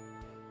ったら、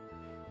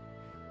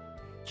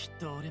きっ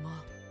と俺も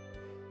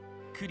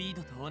クリー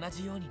ドと同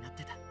じようになっ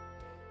てた。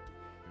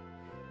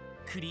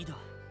クリードは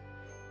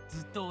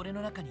ずっと俺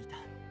の中にいた。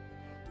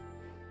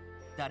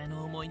誰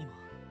の思いにも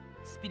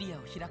スピリア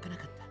を開かな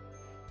かっ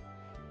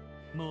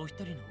た。もう一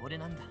人の俺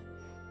なんだ。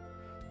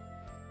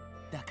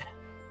だから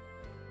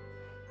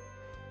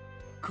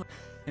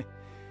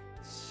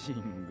シン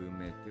グ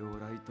メテオ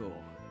ライト、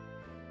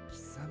貴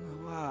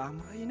様は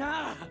甘い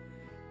な。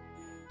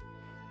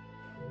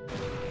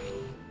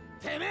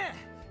てめえ、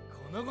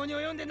この後に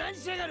及んで何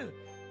しやがる。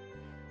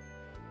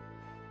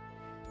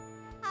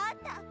あん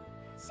た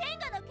シン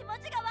グの気持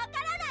ちがわか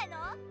らない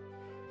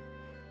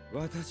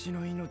の？私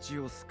の命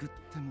を救っ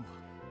ても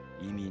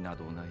意味な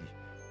どない。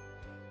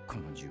こ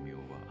の寿命は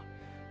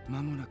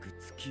間もなく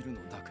尽きる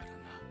のだからな。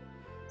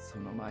そ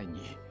の前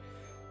に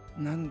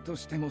何と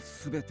しても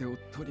全てを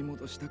取り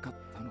戻したかっ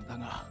たのだ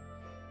が、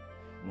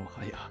も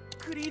はや。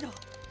クリード、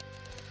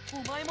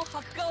お前も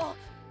白化を。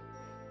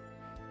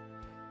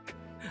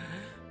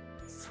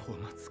相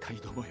馬使い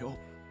どもよ、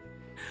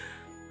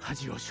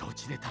恥を承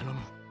知で頼む。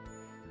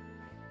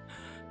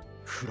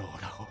フロ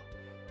ーラを、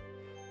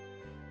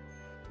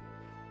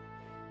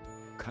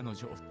彼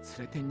女を連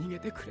れて逃げ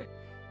てくれ。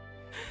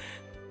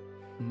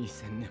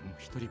2000年も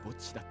一人ぼっ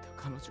ちだっ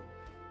た彼女を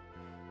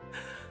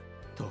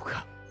どう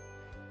か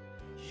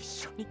一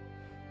緒に。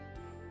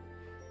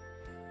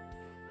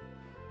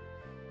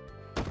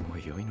も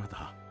う良いの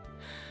だ。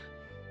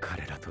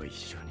彼らと一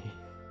緒に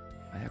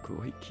早く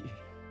お行き、フ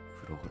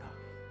ロー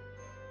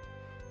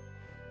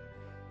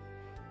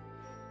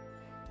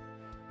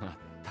ラ。まっ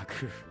た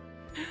く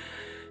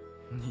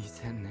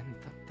2000年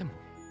経っても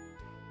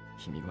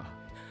君は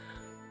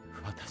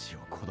私を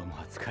子供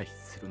扱い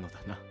するの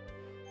だな。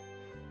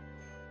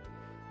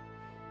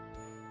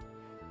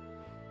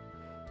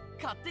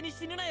勝手に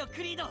死ぬなよ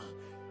クリード。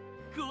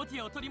クオテ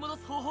ィアを取り戻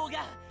す方法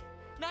が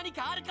何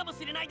かあるかも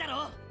しれないだ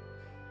ろ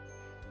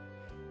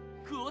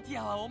う。クオテ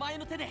ィアはお前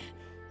の手で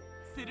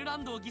セルラ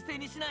ンドを犠牲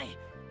にしない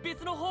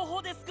別の方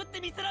法で救って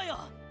みせろよ。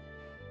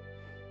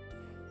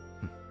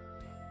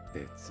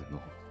別の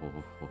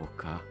方法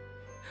か。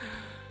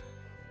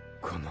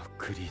この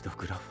クリード・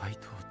グラファイ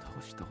トを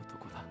倒した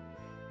男だ。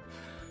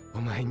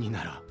お前に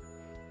なら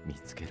見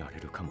つけられ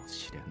るかも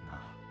しれん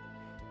な。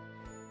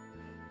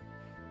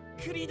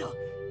クリード、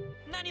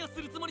何を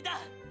するつもりだ？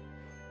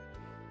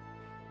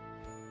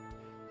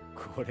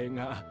これ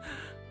が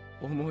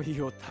思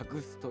いを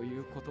託すとい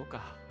うこと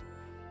か。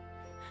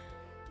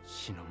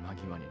死の間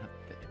際になっ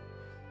て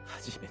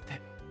初め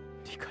て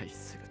理解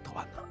すると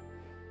はな。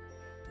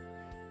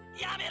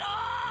やめろ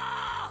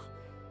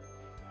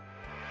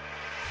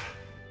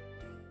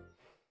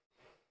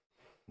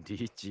ー！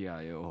リチ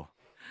アよ、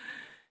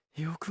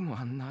よくも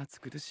あんな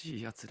暑苦し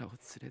い奴らを連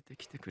れて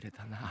きてくれ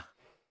たな。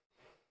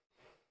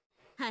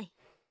はい、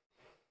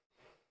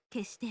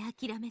決して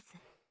諦めず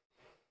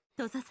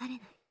閉ざされない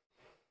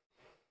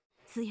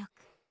強く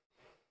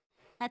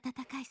温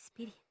かいス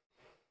ピリ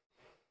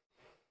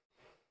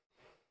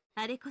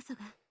ア、あれこそ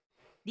が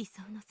理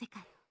想の世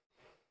界を。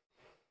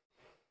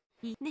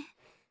いいね、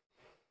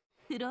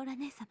フローラ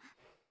姉様。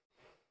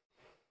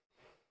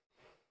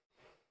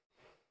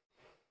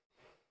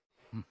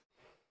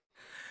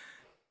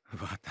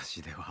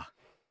私では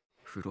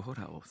フロ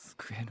ーラを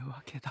救えぬ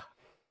わけだ。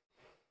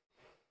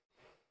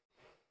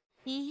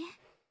いいえ、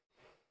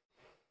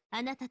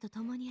あなたと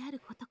共にある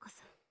ことこ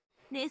そ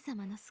姉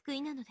様の救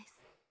いなので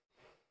す。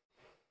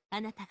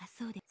あなたが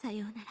そうでさ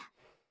ようなら、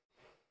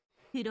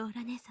フロー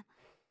ラ姉様、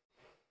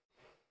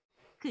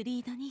ク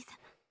リード兄様。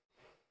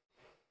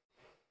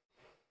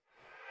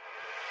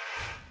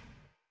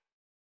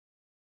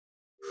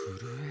フ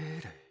ルエ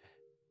ーレ、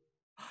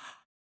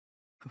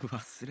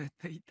忘れ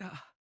てい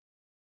た。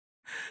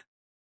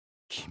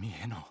君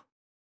への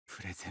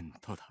プレゼン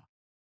トだ。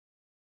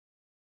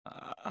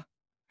ああ、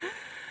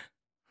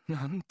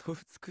なんと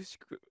美し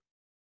く、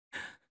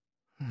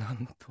な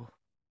んと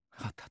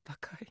温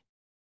かい。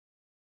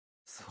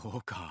そ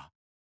うか、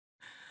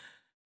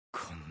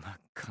こんな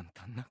簡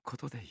単なこ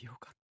とでよ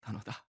かったの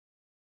だ。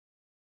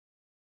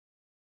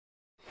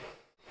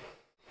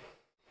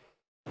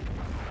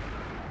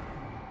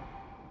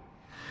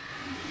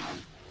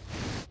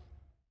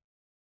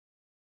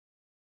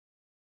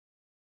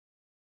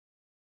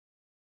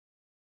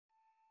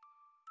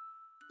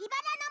茨の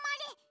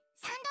森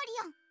サンドリ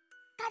オン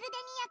ガルデ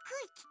ニア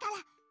空域から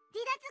離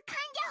脱完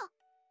了。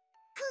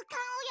空間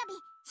および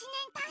思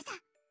念探査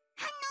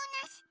反応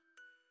なし。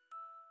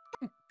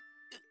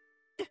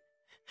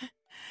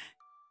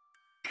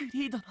ク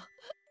リードの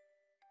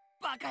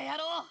バカ野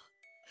郎、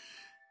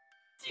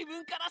自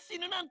分から死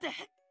ぬなんて。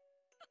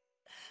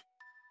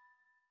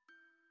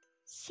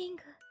シン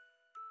グ、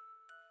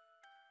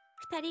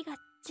二人が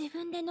自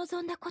分で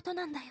望んだこと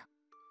なんだよ。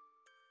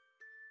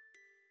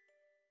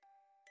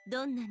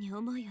どんなに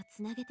思いを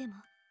つなげても、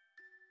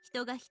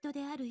人が人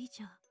である以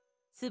上、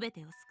全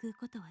てを救う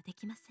ことはで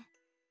きません。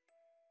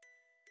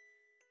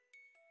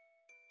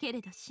け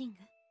れどシング、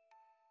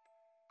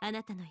あ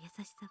なたの優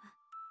しさは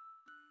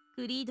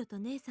クリードと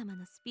姉様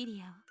のスピ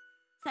リアを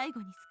最後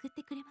に救っ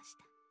てくれまし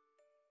た。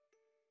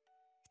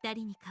二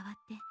人に代わっ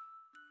て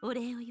お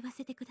礼を言わ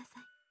せてくださ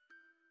い。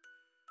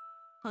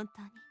本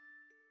当に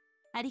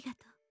ありがと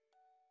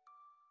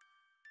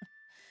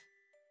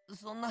う。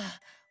そんな、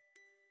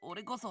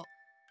俺こそ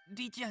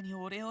リチアに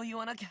お礼を言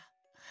わなきゃ。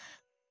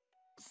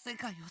世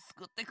界を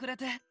救ってくれ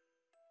てあ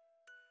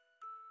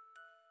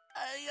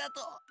りが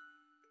とう。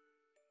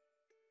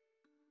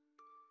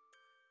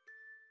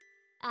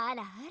あ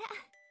らあら、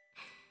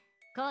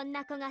こん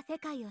な子が世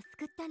界を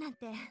救ったなん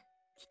て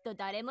きっと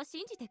誰も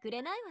信じてく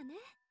れないわね。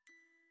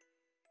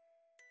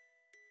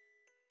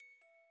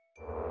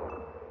リ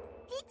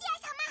チア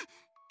様、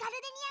ガルデ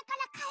ニアか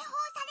ら解放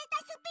された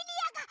スピリ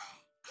アが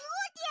クオー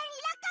ティアに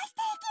落下してい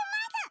きま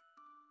す。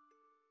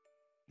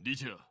リ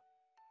チア、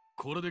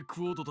これで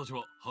クオートたち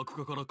は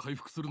白化から回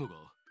復するのか？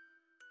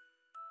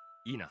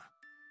いいな。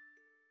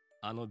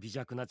あの微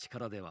弱な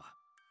力では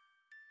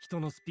人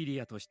のスピリ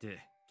アとし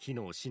て機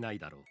能しない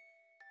だろう。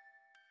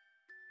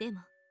で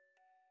も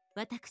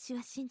私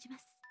は信じま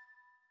す。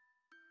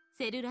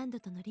セルランド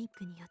とのリン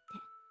クによって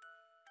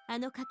あ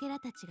のかけら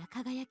たちが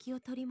輝きを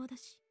取り戻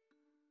し、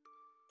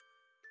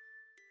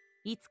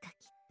いつかきっ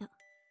と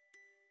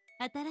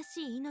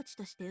新しい命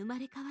として生ま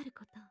れ変わる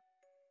ことを。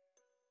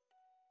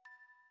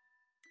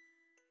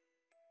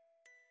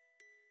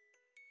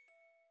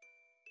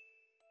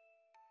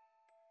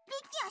リ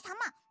チア様、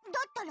だっ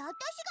たら私が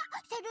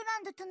セルラ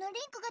ンドとのリ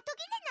ンクが途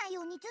切れない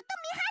ようにずっと見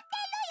張って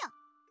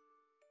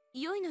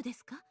るよ。良いので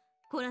すか、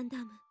コランダ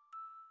ーム。も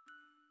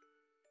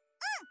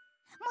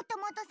と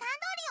もとサンドリ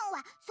オン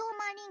はソー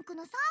マーリンク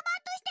のサーバー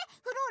として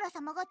フローラ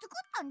様が作っ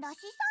たんだ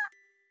しさ。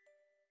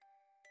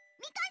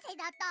未完成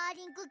だった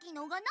リンク機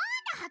能がなんで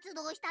発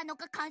動したの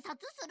か観察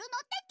するのっ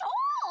て超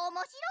面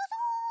白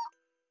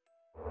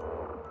そう。そうい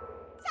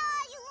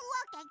う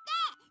わけで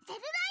セ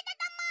ルライド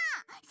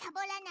様、サボ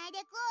らない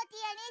でクオーテ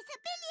ィアにス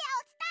ピリア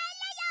を伝える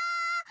よ。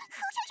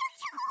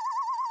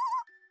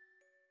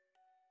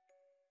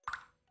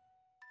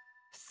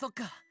そっ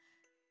か、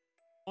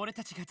俺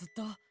たちがずっ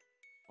と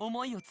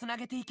思いをつな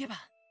げていけば。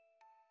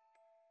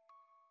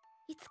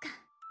いつか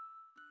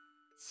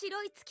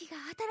白い月が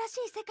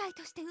新しい世界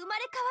として生ま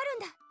れ変わ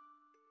るんだ。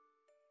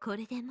こ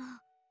れでも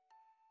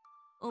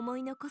う思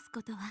い残す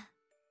ことは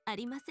あ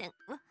りませんわ。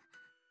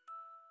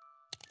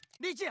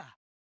リチア、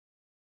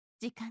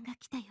時間が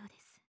来たようで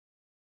す。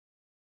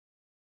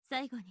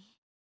最後に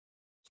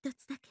一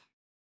つだけ。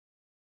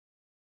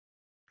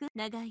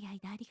長い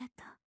間ありが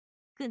とう、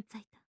クンツァ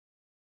イト。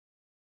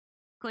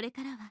これ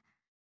からは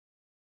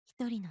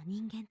一人の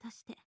人間と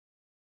して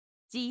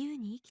自由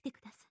に生きて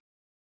くださ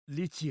い。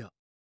リチア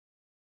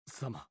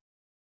様。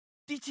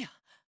リチア、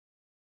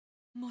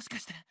もしか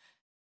して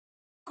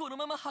この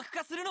まま白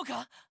化するのか？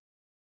や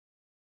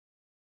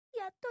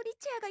っとリ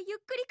チアがゆっ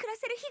くり暮ら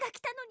せる日が来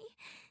たのに、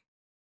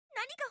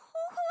何か方法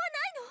は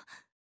ない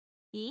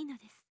の？いいの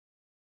です。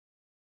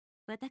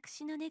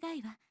私の願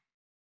いは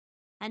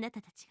あな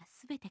たたちが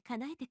全て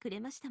叶えてく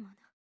れましたもの。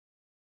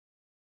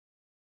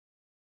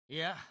い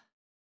や、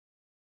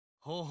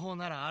方法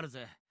ならある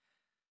ぜ。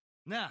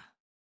なあ、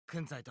ク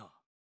ンツァイト。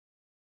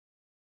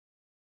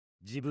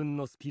自分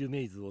のスピル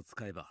メイズを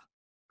使えば、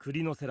ク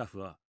リノセラフ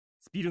は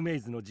スピルメイ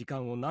ズの時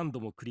間を何度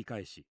も繰り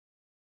返し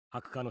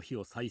白化の火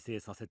を再生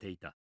させてい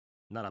た。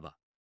ならば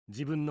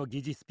自分の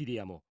疑似スピ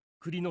リアも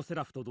クリノセ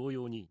ラフと同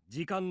様に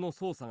時間の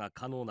操作が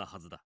可能なは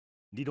ずだ。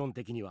理論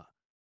的には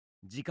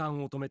時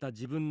間を止めた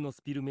自分の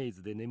スピルメイ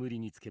ズで眠り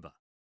につけば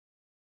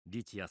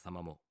リチア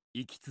様も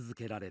生き続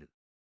けられる。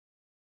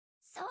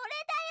それだよ。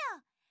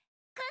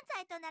クンツ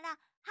ァイトなら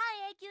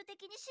半永久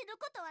的に死ぬ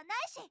ことはない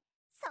し、そうし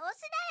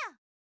なよ。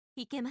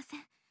いけませ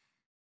ん。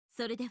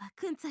それでは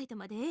クンツァイト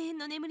まで永遠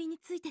の眠りに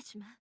ついてし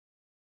まう。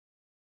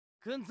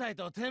クンツァイ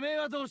ト、てめえ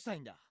はどうした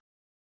いんだ？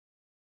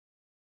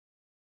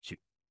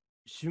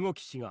守護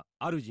騎士が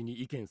主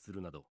に意見す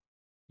るなど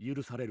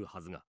許される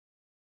はずが。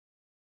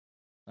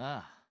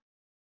ああ、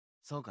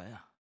そうかよ。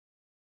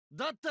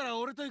だったら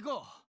俺と行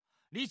こ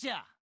う、リチ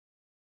ア。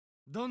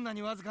どんな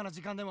にわずかな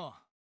時間でも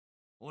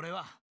俺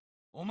は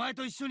お前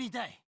と一緒にい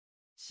たい。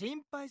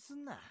心配す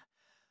んな。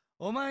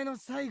お前の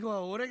最後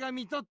は俺が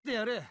見とって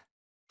やる。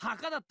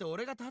墓だって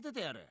俺が建て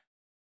てやる。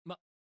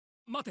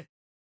待て。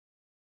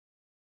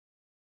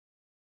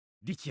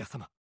リチア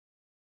様、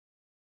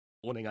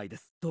お願いで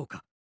す。どう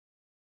か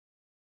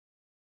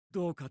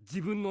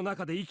自分の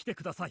中で生きて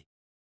ください。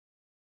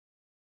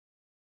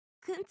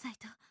クンツァイ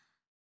ト、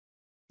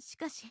し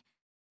かし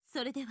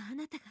それではあ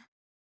なたが。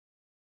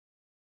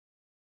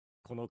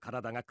この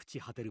体が朽ち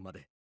果てるま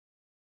で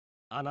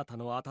あなた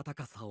の温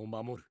かさを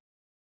守る。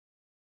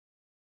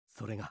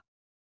それが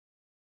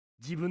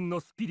自分の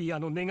スピリア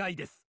の願い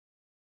です。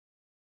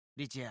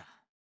リチア、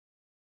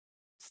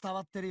伝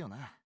わってるよ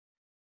な。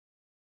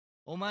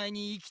お前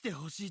に生きて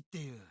ほしいって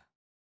いう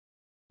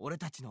俺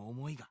たちの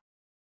思いが。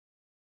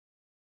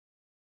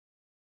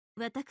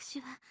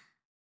私は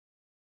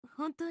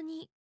本当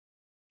に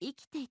生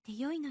きていて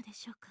良いので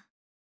しょうか。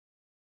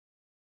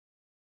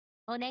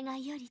お願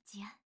いよ、リ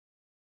チア。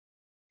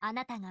あ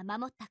なたが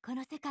守ったこ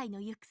の世界の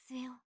行く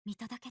末を見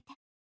届けて。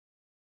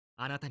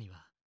あなたに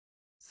は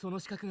その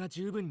資格が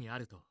十分にあ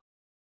ると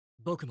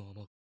僕も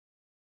思う。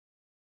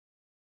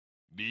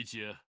リ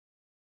チア、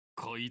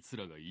こいつ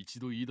らが一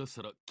度言い出し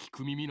たら聞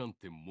く耳なん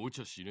て持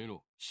ちゃしねえ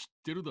の知っ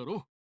てるだ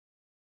ろ。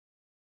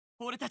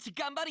俺たち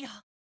頑張るよ。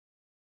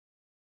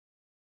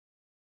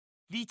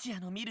リチア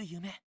の見る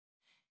夢、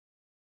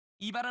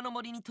茨の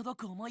森に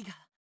届く思いが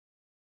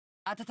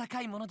温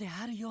かいもので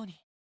あるように。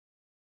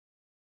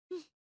う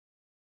ん、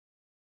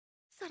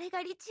それ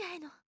がリチアへ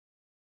の恩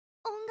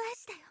返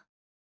しだよ。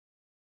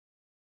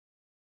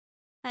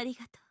あり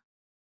がとう、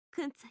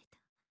クンツァイと。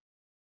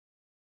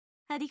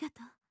ありが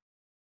とう、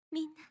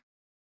みんな。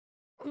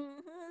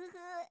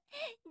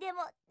で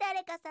も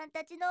誰かさん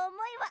たちの思い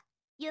は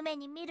夢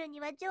に見るに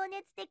は情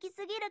熱的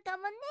すぎるか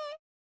もね。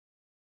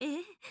え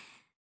え、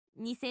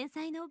2000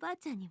歳のおばあ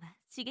ちゃんには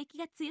刺激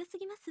が強す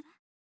ぎますわ。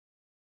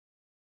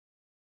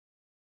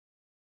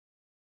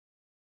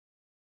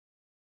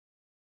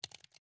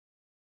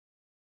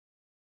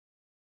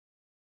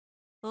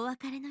お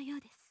別れのよう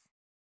です。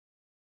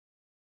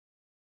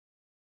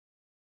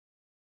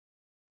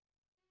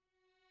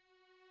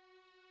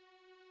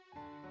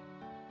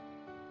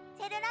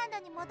セルランド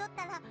に戻っ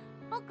たら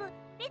僕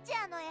リチ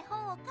アの絵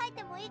本を書い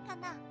てもいいか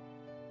な。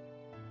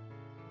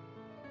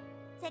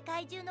世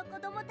界中の子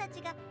供た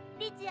ちが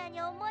リチアに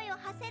思いを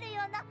馳せる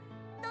ような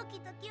ドキ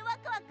ドキワ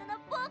クワクの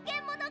冒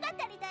険物語だよ。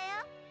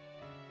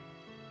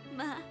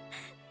ま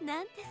あ、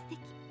なんて素敵。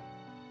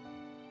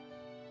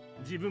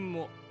自分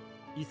も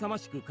勇ま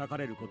しく書か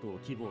れることを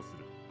希望す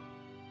る。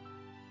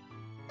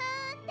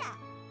なんだ、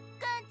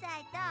軍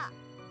隊と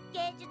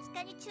芸術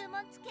家に注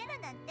文つける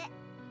なんて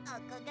お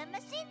こがま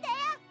しいんだよ。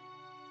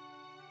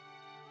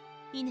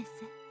イネス、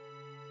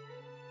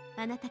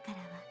あなたからは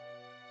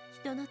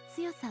人の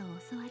強さを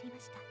教わりま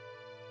し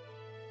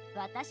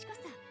た。私こ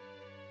そ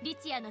リ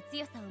チアの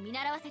強さを見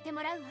習わせて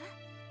もらうわ。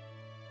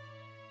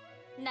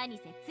何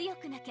せ強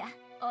くなきゃ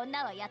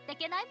女はやって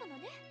けないもの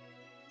ね。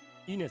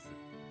イネス、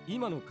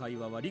今の会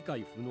話は理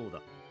解不能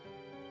だ。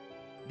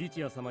リ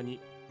チア様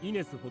にイ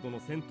ネスほどの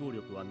戦闘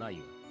力はない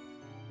が。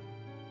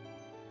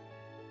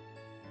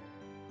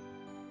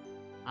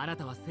あな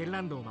たはセルラ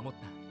ンドを守っ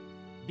た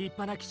立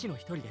派な騎士の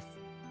一人です。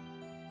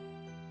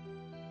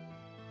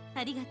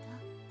ありがとう、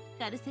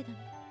カルセドニ。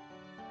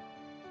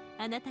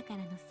あなたから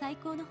の最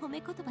高の褒め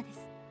言葉で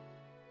す。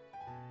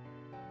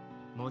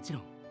もちろ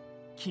ん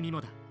君も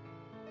だ、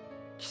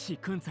騎士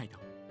クンツァイト。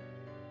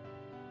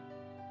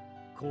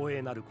光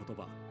栄なる言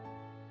葉、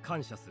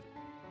感謝する。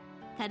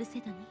カルセ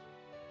ドニ、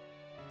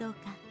どう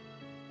か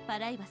パ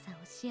ライバさんを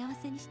幸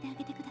せにしてあ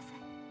げてくださ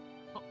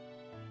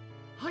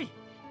い。はい、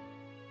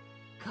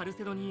カル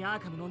セドニー・ア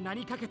ーカムの名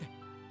にかけて。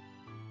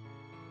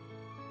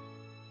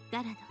ガ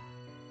ラ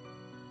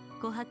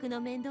ド、琥珀の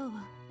面倒を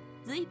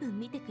随分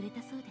見てくれ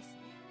たそうです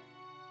ね。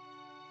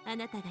あ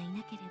なたがい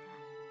なけれ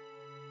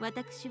ば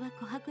私は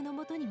琥珀の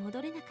元に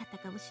戻れなかった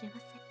かもしれま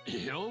せ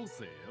ん。よ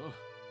せよ、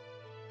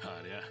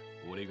ありゃ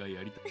俺が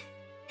やりたい。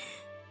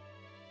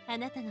あ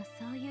なたの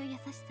そういう優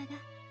しさが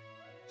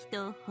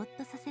人をほっ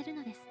とさせる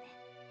のですね。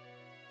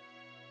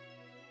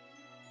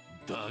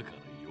だか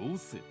らよ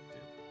せっ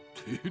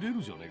て照れ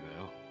るじゃねえか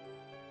よ。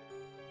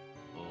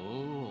あ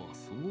あ、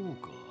そう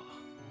か。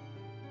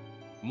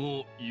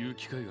もう言う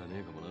機会がね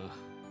えかもな。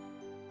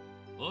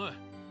おい、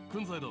ク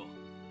ンサイド。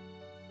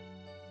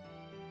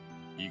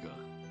いいか、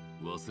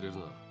忘れる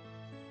な。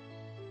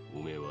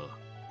おめえは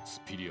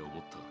スピリアを持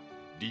った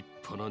立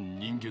派な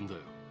人間だ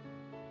よ。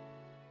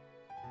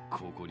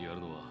ここにある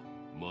のは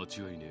間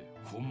違いねえ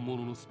本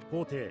物のスピリア。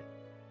皇帝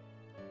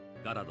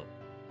ガラド、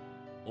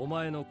お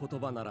前の言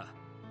葉なら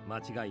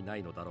間違いな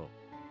いのだろ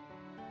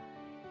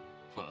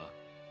う。まあ、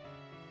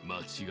間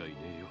違い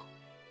ねえよ。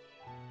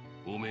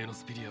おめえの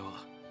スピリア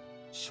は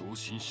正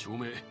真正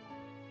銘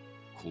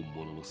本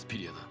物のスピ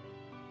リアだ。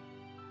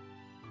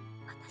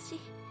私、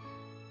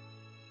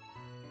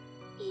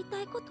言い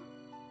たいこと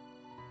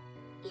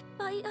いっ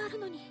ぱいある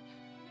のに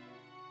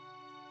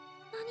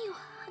何を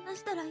話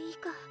したらいい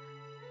か。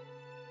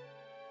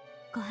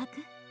琥珀、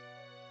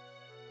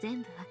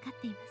全部わか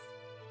っています。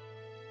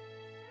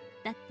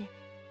だって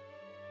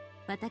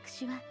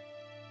私は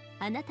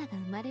あなたが生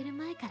まれる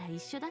前から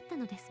一緒だった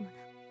のですもの。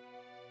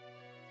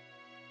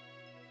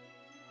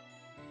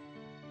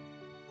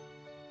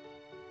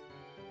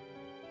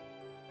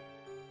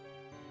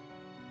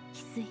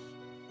翡翠、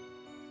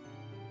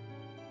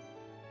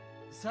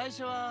最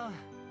初は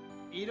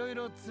いろい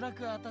ろ辛く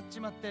当たっち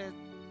まって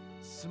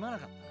すまな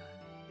かった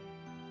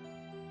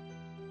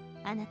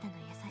な。あなたの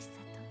優しさ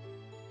と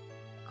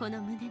こ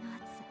の胸の熱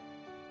さ、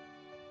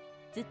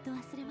ずっと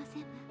忘れませ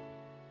んわ。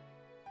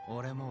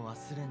俺も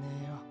忘れね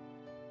えよ。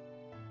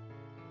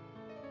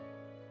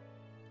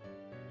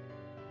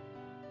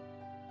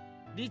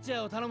リチ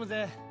ャを頼む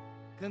ぜ、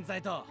軍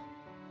隊と。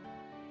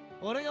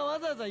俺がわ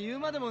ざわざ言う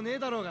までもねえ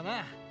だろうが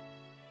な。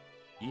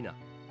いいな、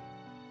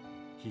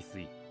翡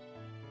翠。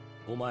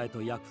お前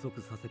と約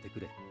束させてく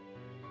れ。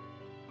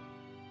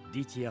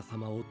リチア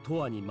様を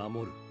永遠に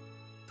守る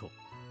と。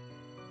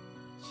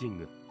シン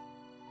グ、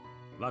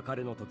別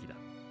れの時だ。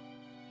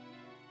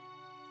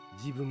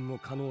自分も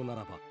可能な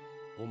らば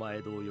お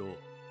前同様、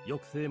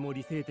抑制も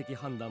理性的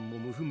判断も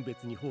無分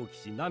別に放棄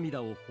し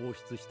涙を放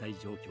出したい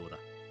状況だ。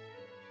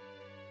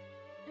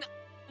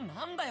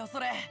なんだよそ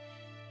れ。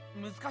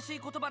難しい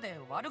言葉で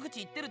悪口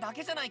言ってるだ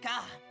けじゃない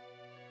か。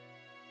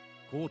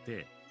皇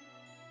帝、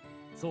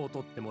そう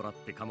取ってもらっ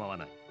て構わ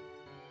ない。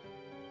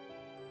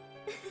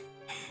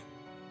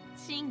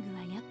シング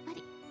はやっぱ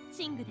り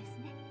シングです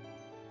ね。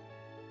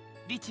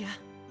リチア、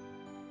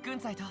軍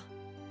隊と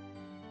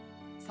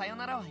さよ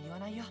ならは言わ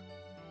ないよ。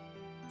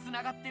つ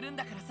ながってるん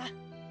だからさ。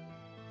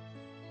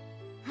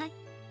はい。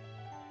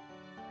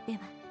では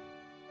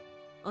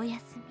おや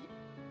す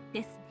み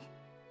ですね。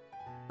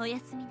おや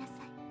すみなさい。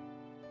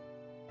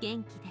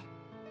元気で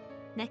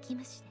泣き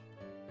虫で、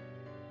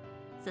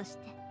そし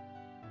て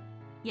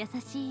優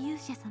しい勇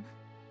者様。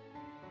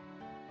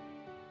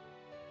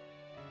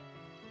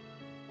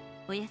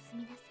おやす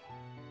みなさい。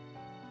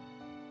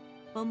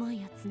思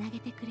いをつなげ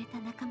てくれた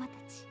仲間た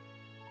ち、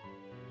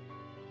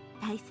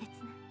大切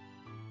な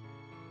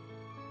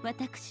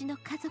私の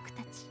家族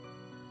たち。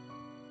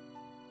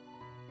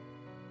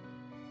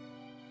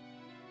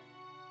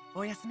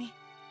おやすみ、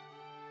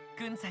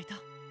軍隊と。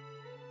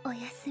お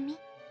やすみ、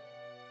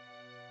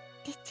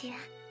リチア。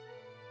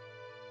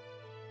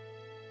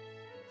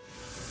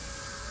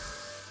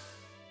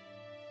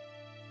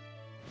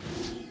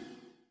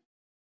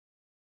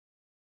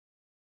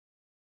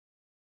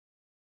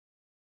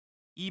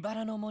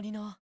茨の森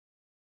の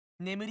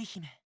眠り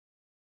姫。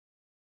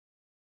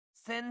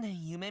千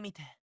年夢見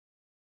て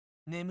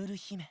眠る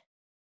姫。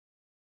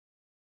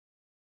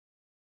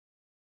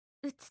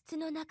うつつ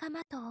の仲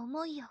間と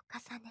思いを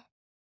重ね、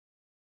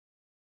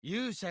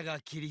勇者が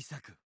切り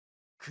裂く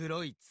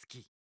黒い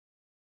月。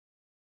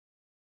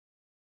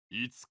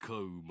いつか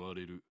生ま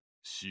れる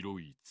白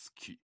い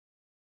月。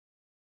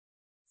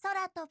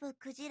空飛ぶ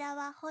クジラ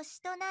は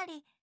星となり、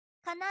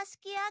悲し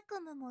き悪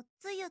夢も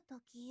つゆと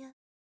消ゆ。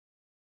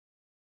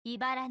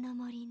茨の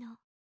森の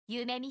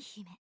夢見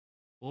姫。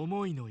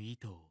思いの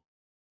糸を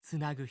つ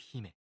なぐ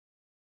姫。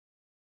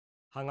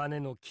鋼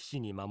の騎士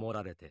に守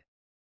られて、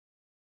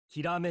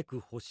きらめく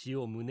星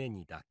を胸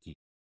に抱き、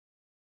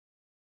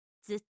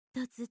ずっ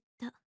とずっ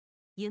と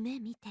夢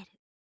見てる。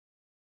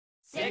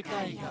世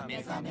界が目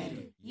覚め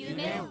る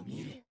夢を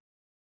見る。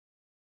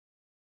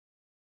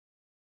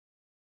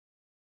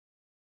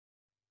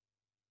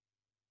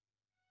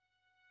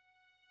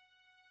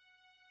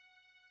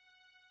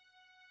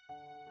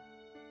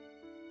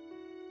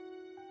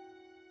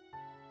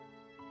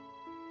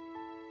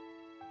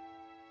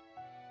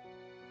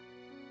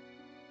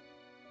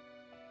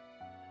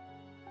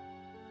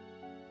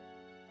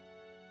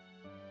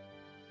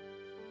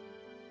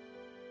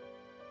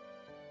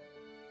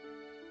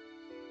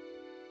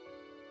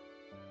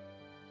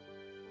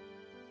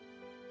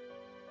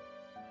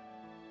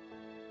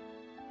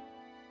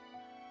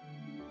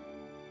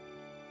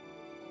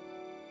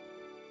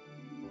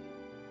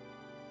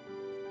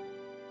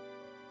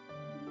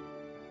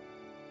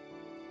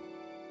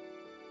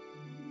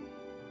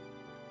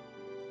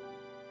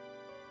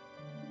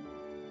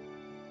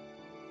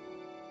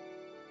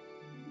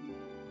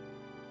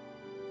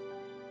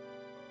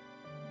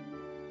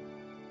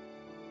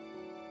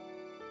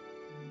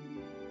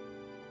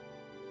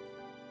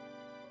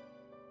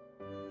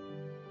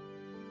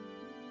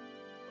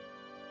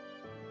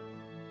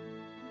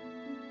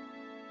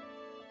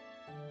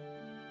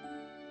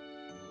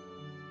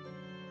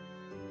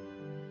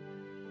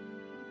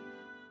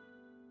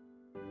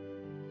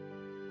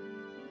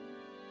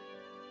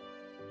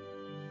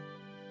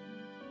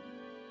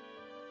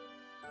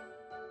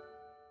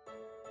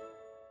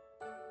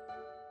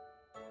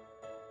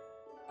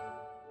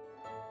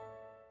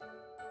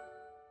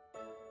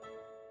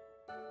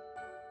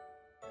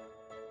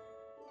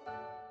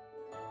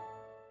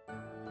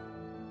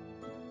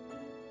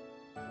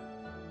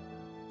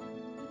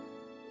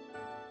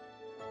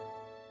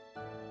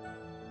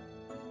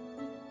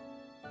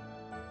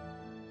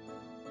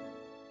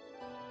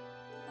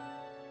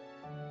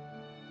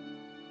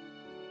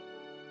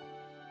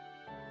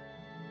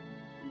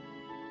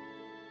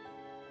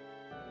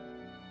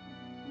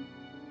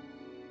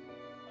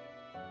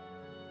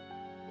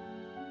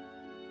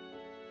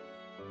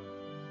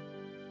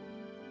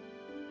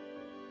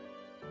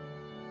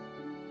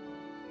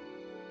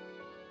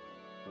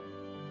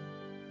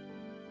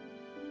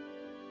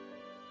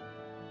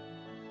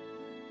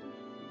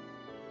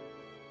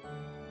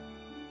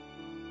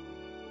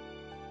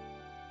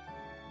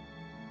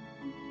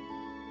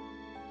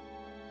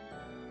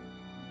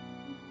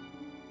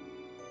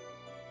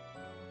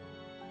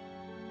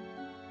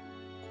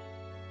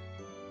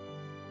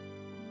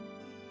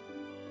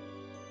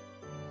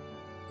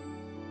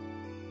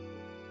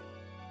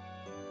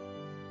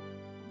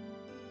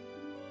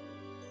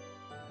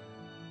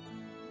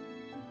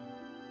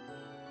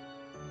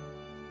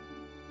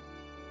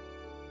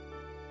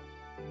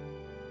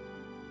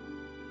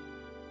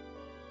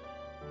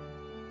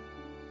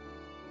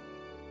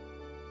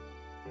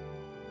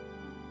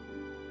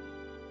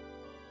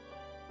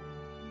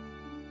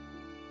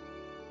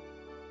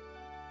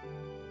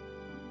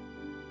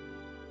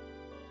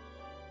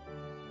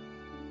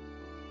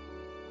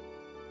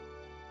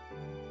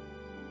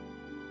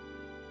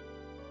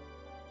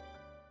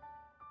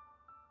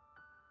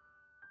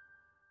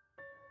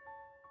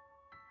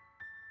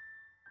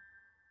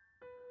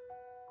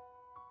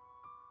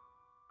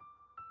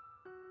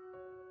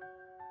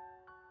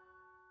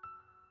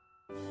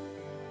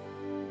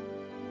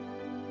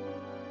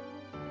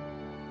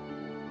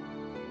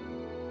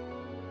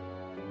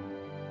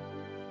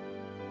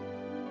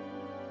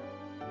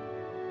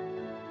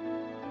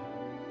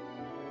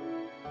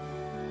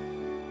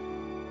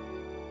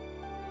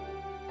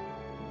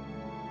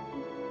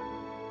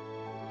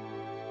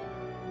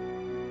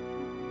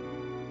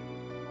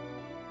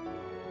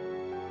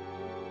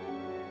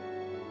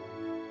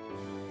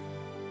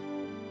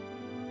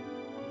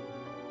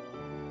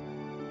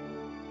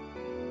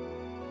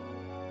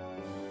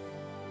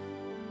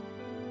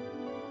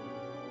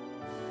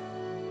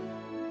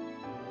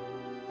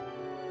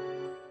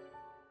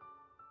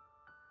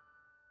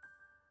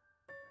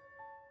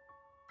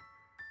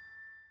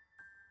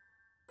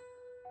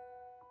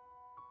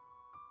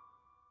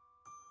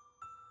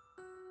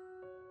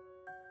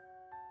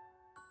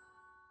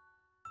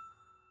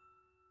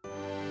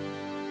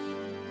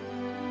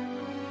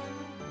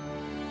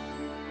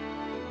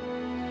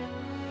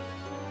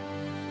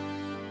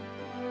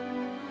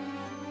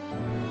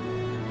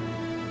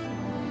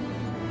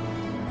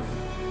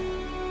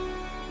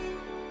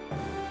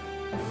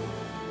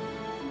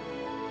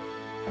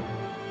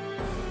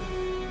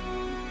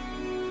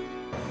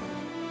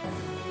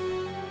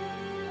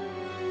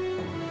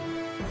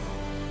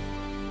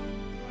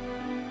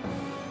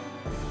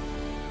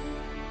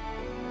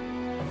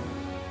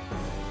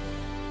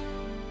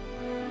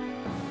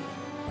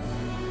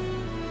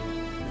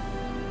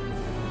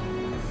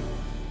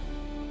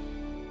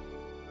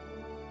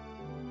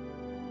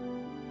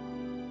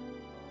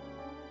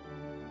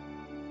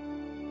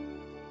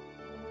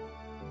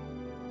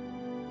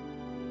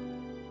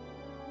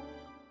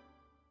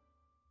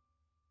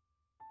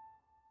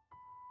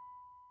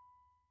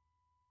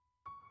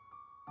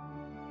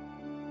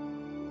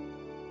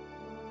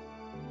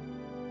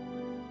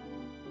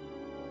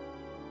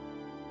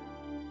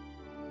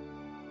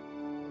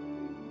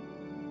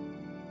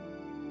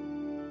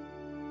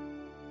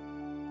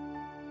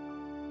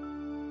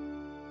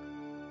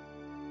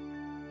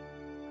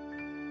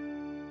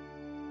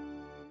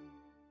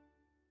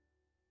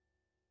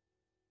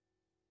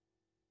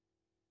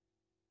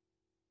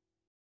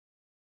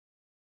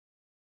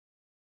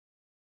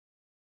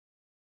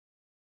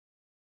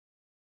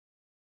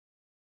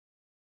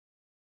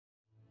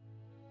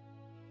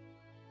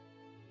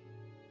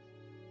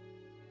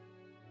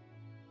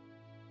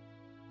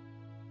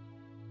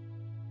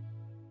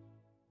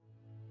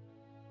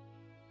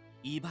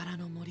茨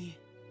の森、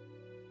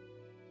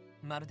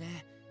まるで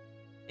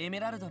エメ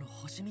ラルドの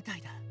星みた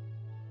いだ。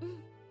う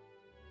ん、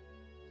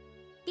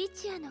リ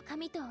チアの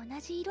髪と同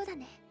じ色だ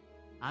ね。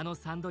あの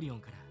サンドリオン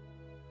から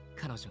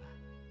彼女が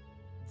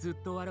ずっ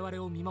と我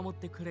々を見守っ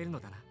てくれるの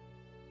だな。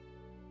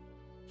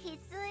翡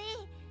翠、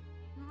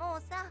も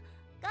うさ、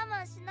我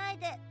慢しない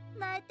で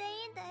泣いてい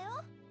いんだ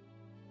よ。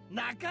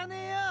泣か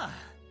ねえよ。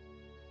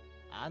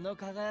あの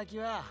輝き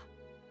は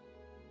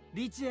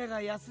リチア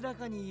が安ら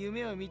かに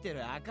夢を見て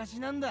る証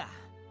なんだ。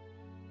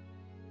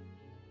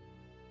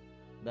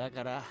だ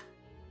から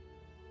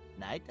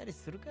泣いたり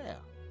するかよ。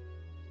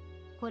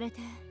これで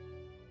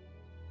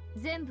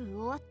全部終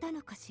わった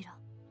のかしら。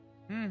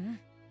うんうん、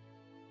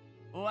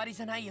終わり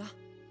じゃないよ。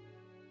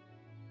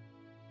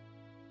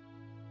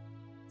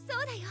そ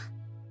うだよ。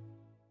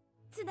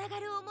つなが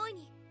る思い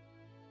に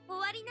終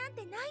わりなん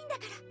てないんだ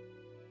から。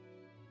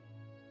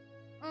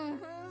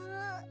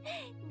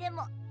で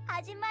も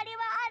始まりは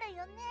ある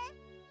よね。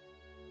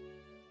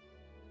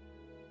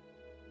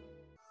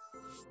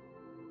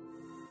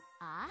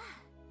ああ、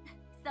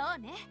そう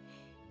ね。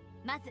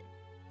まず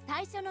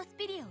最初のス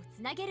ピリアを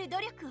つなげる努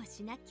力を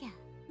しなきゃね。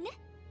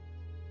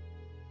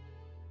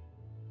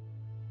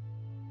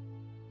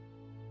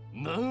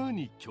なー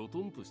にきょと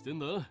んとしてん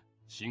だ。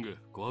シング、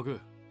琥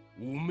珀、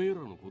おめえら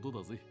のこと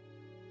だぜ。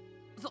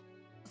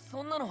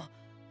そんなの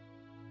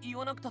言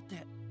わなくたっ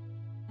て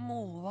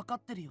もう分かっ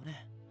てるよ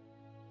ね。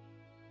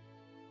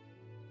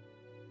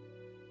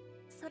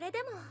それ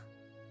でも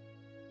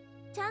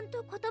ちゃん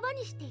と言葉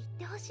にして言っ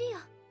てほしいよ。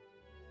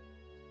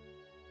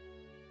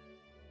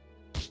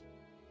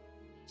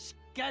し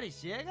っかり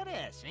しやが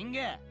れ、シング。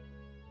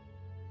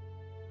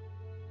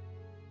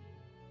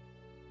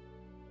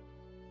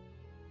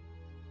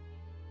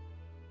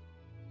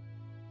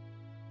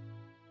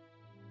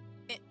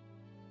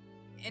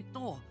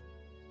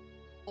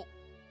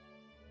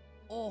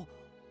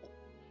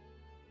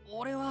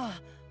俺は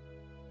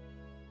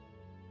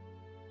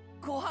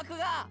琥珀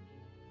が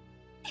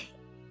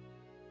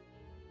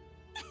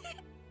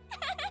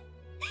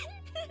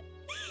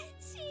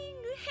シ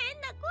ング、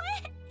変な声。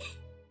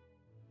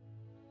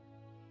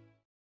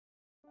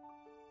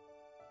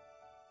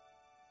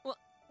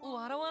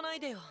笑わない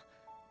でよ。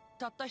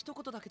たった一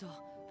言だけど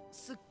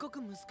すっご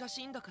く難し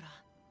いんだから。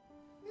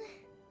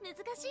難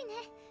しい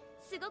ね。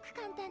すごく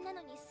簡単な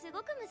のにすご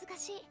く難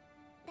しい。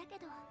だけ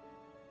ど。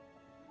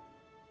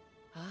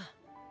ああ、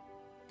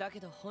だけ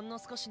どほんの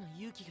少しの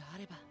勇気があ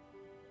れば。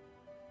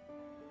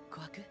琥珀、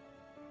は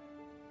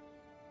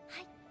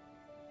い。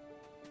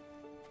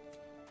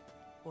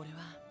俺は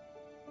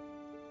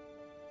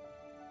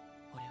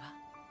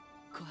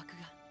琥珀が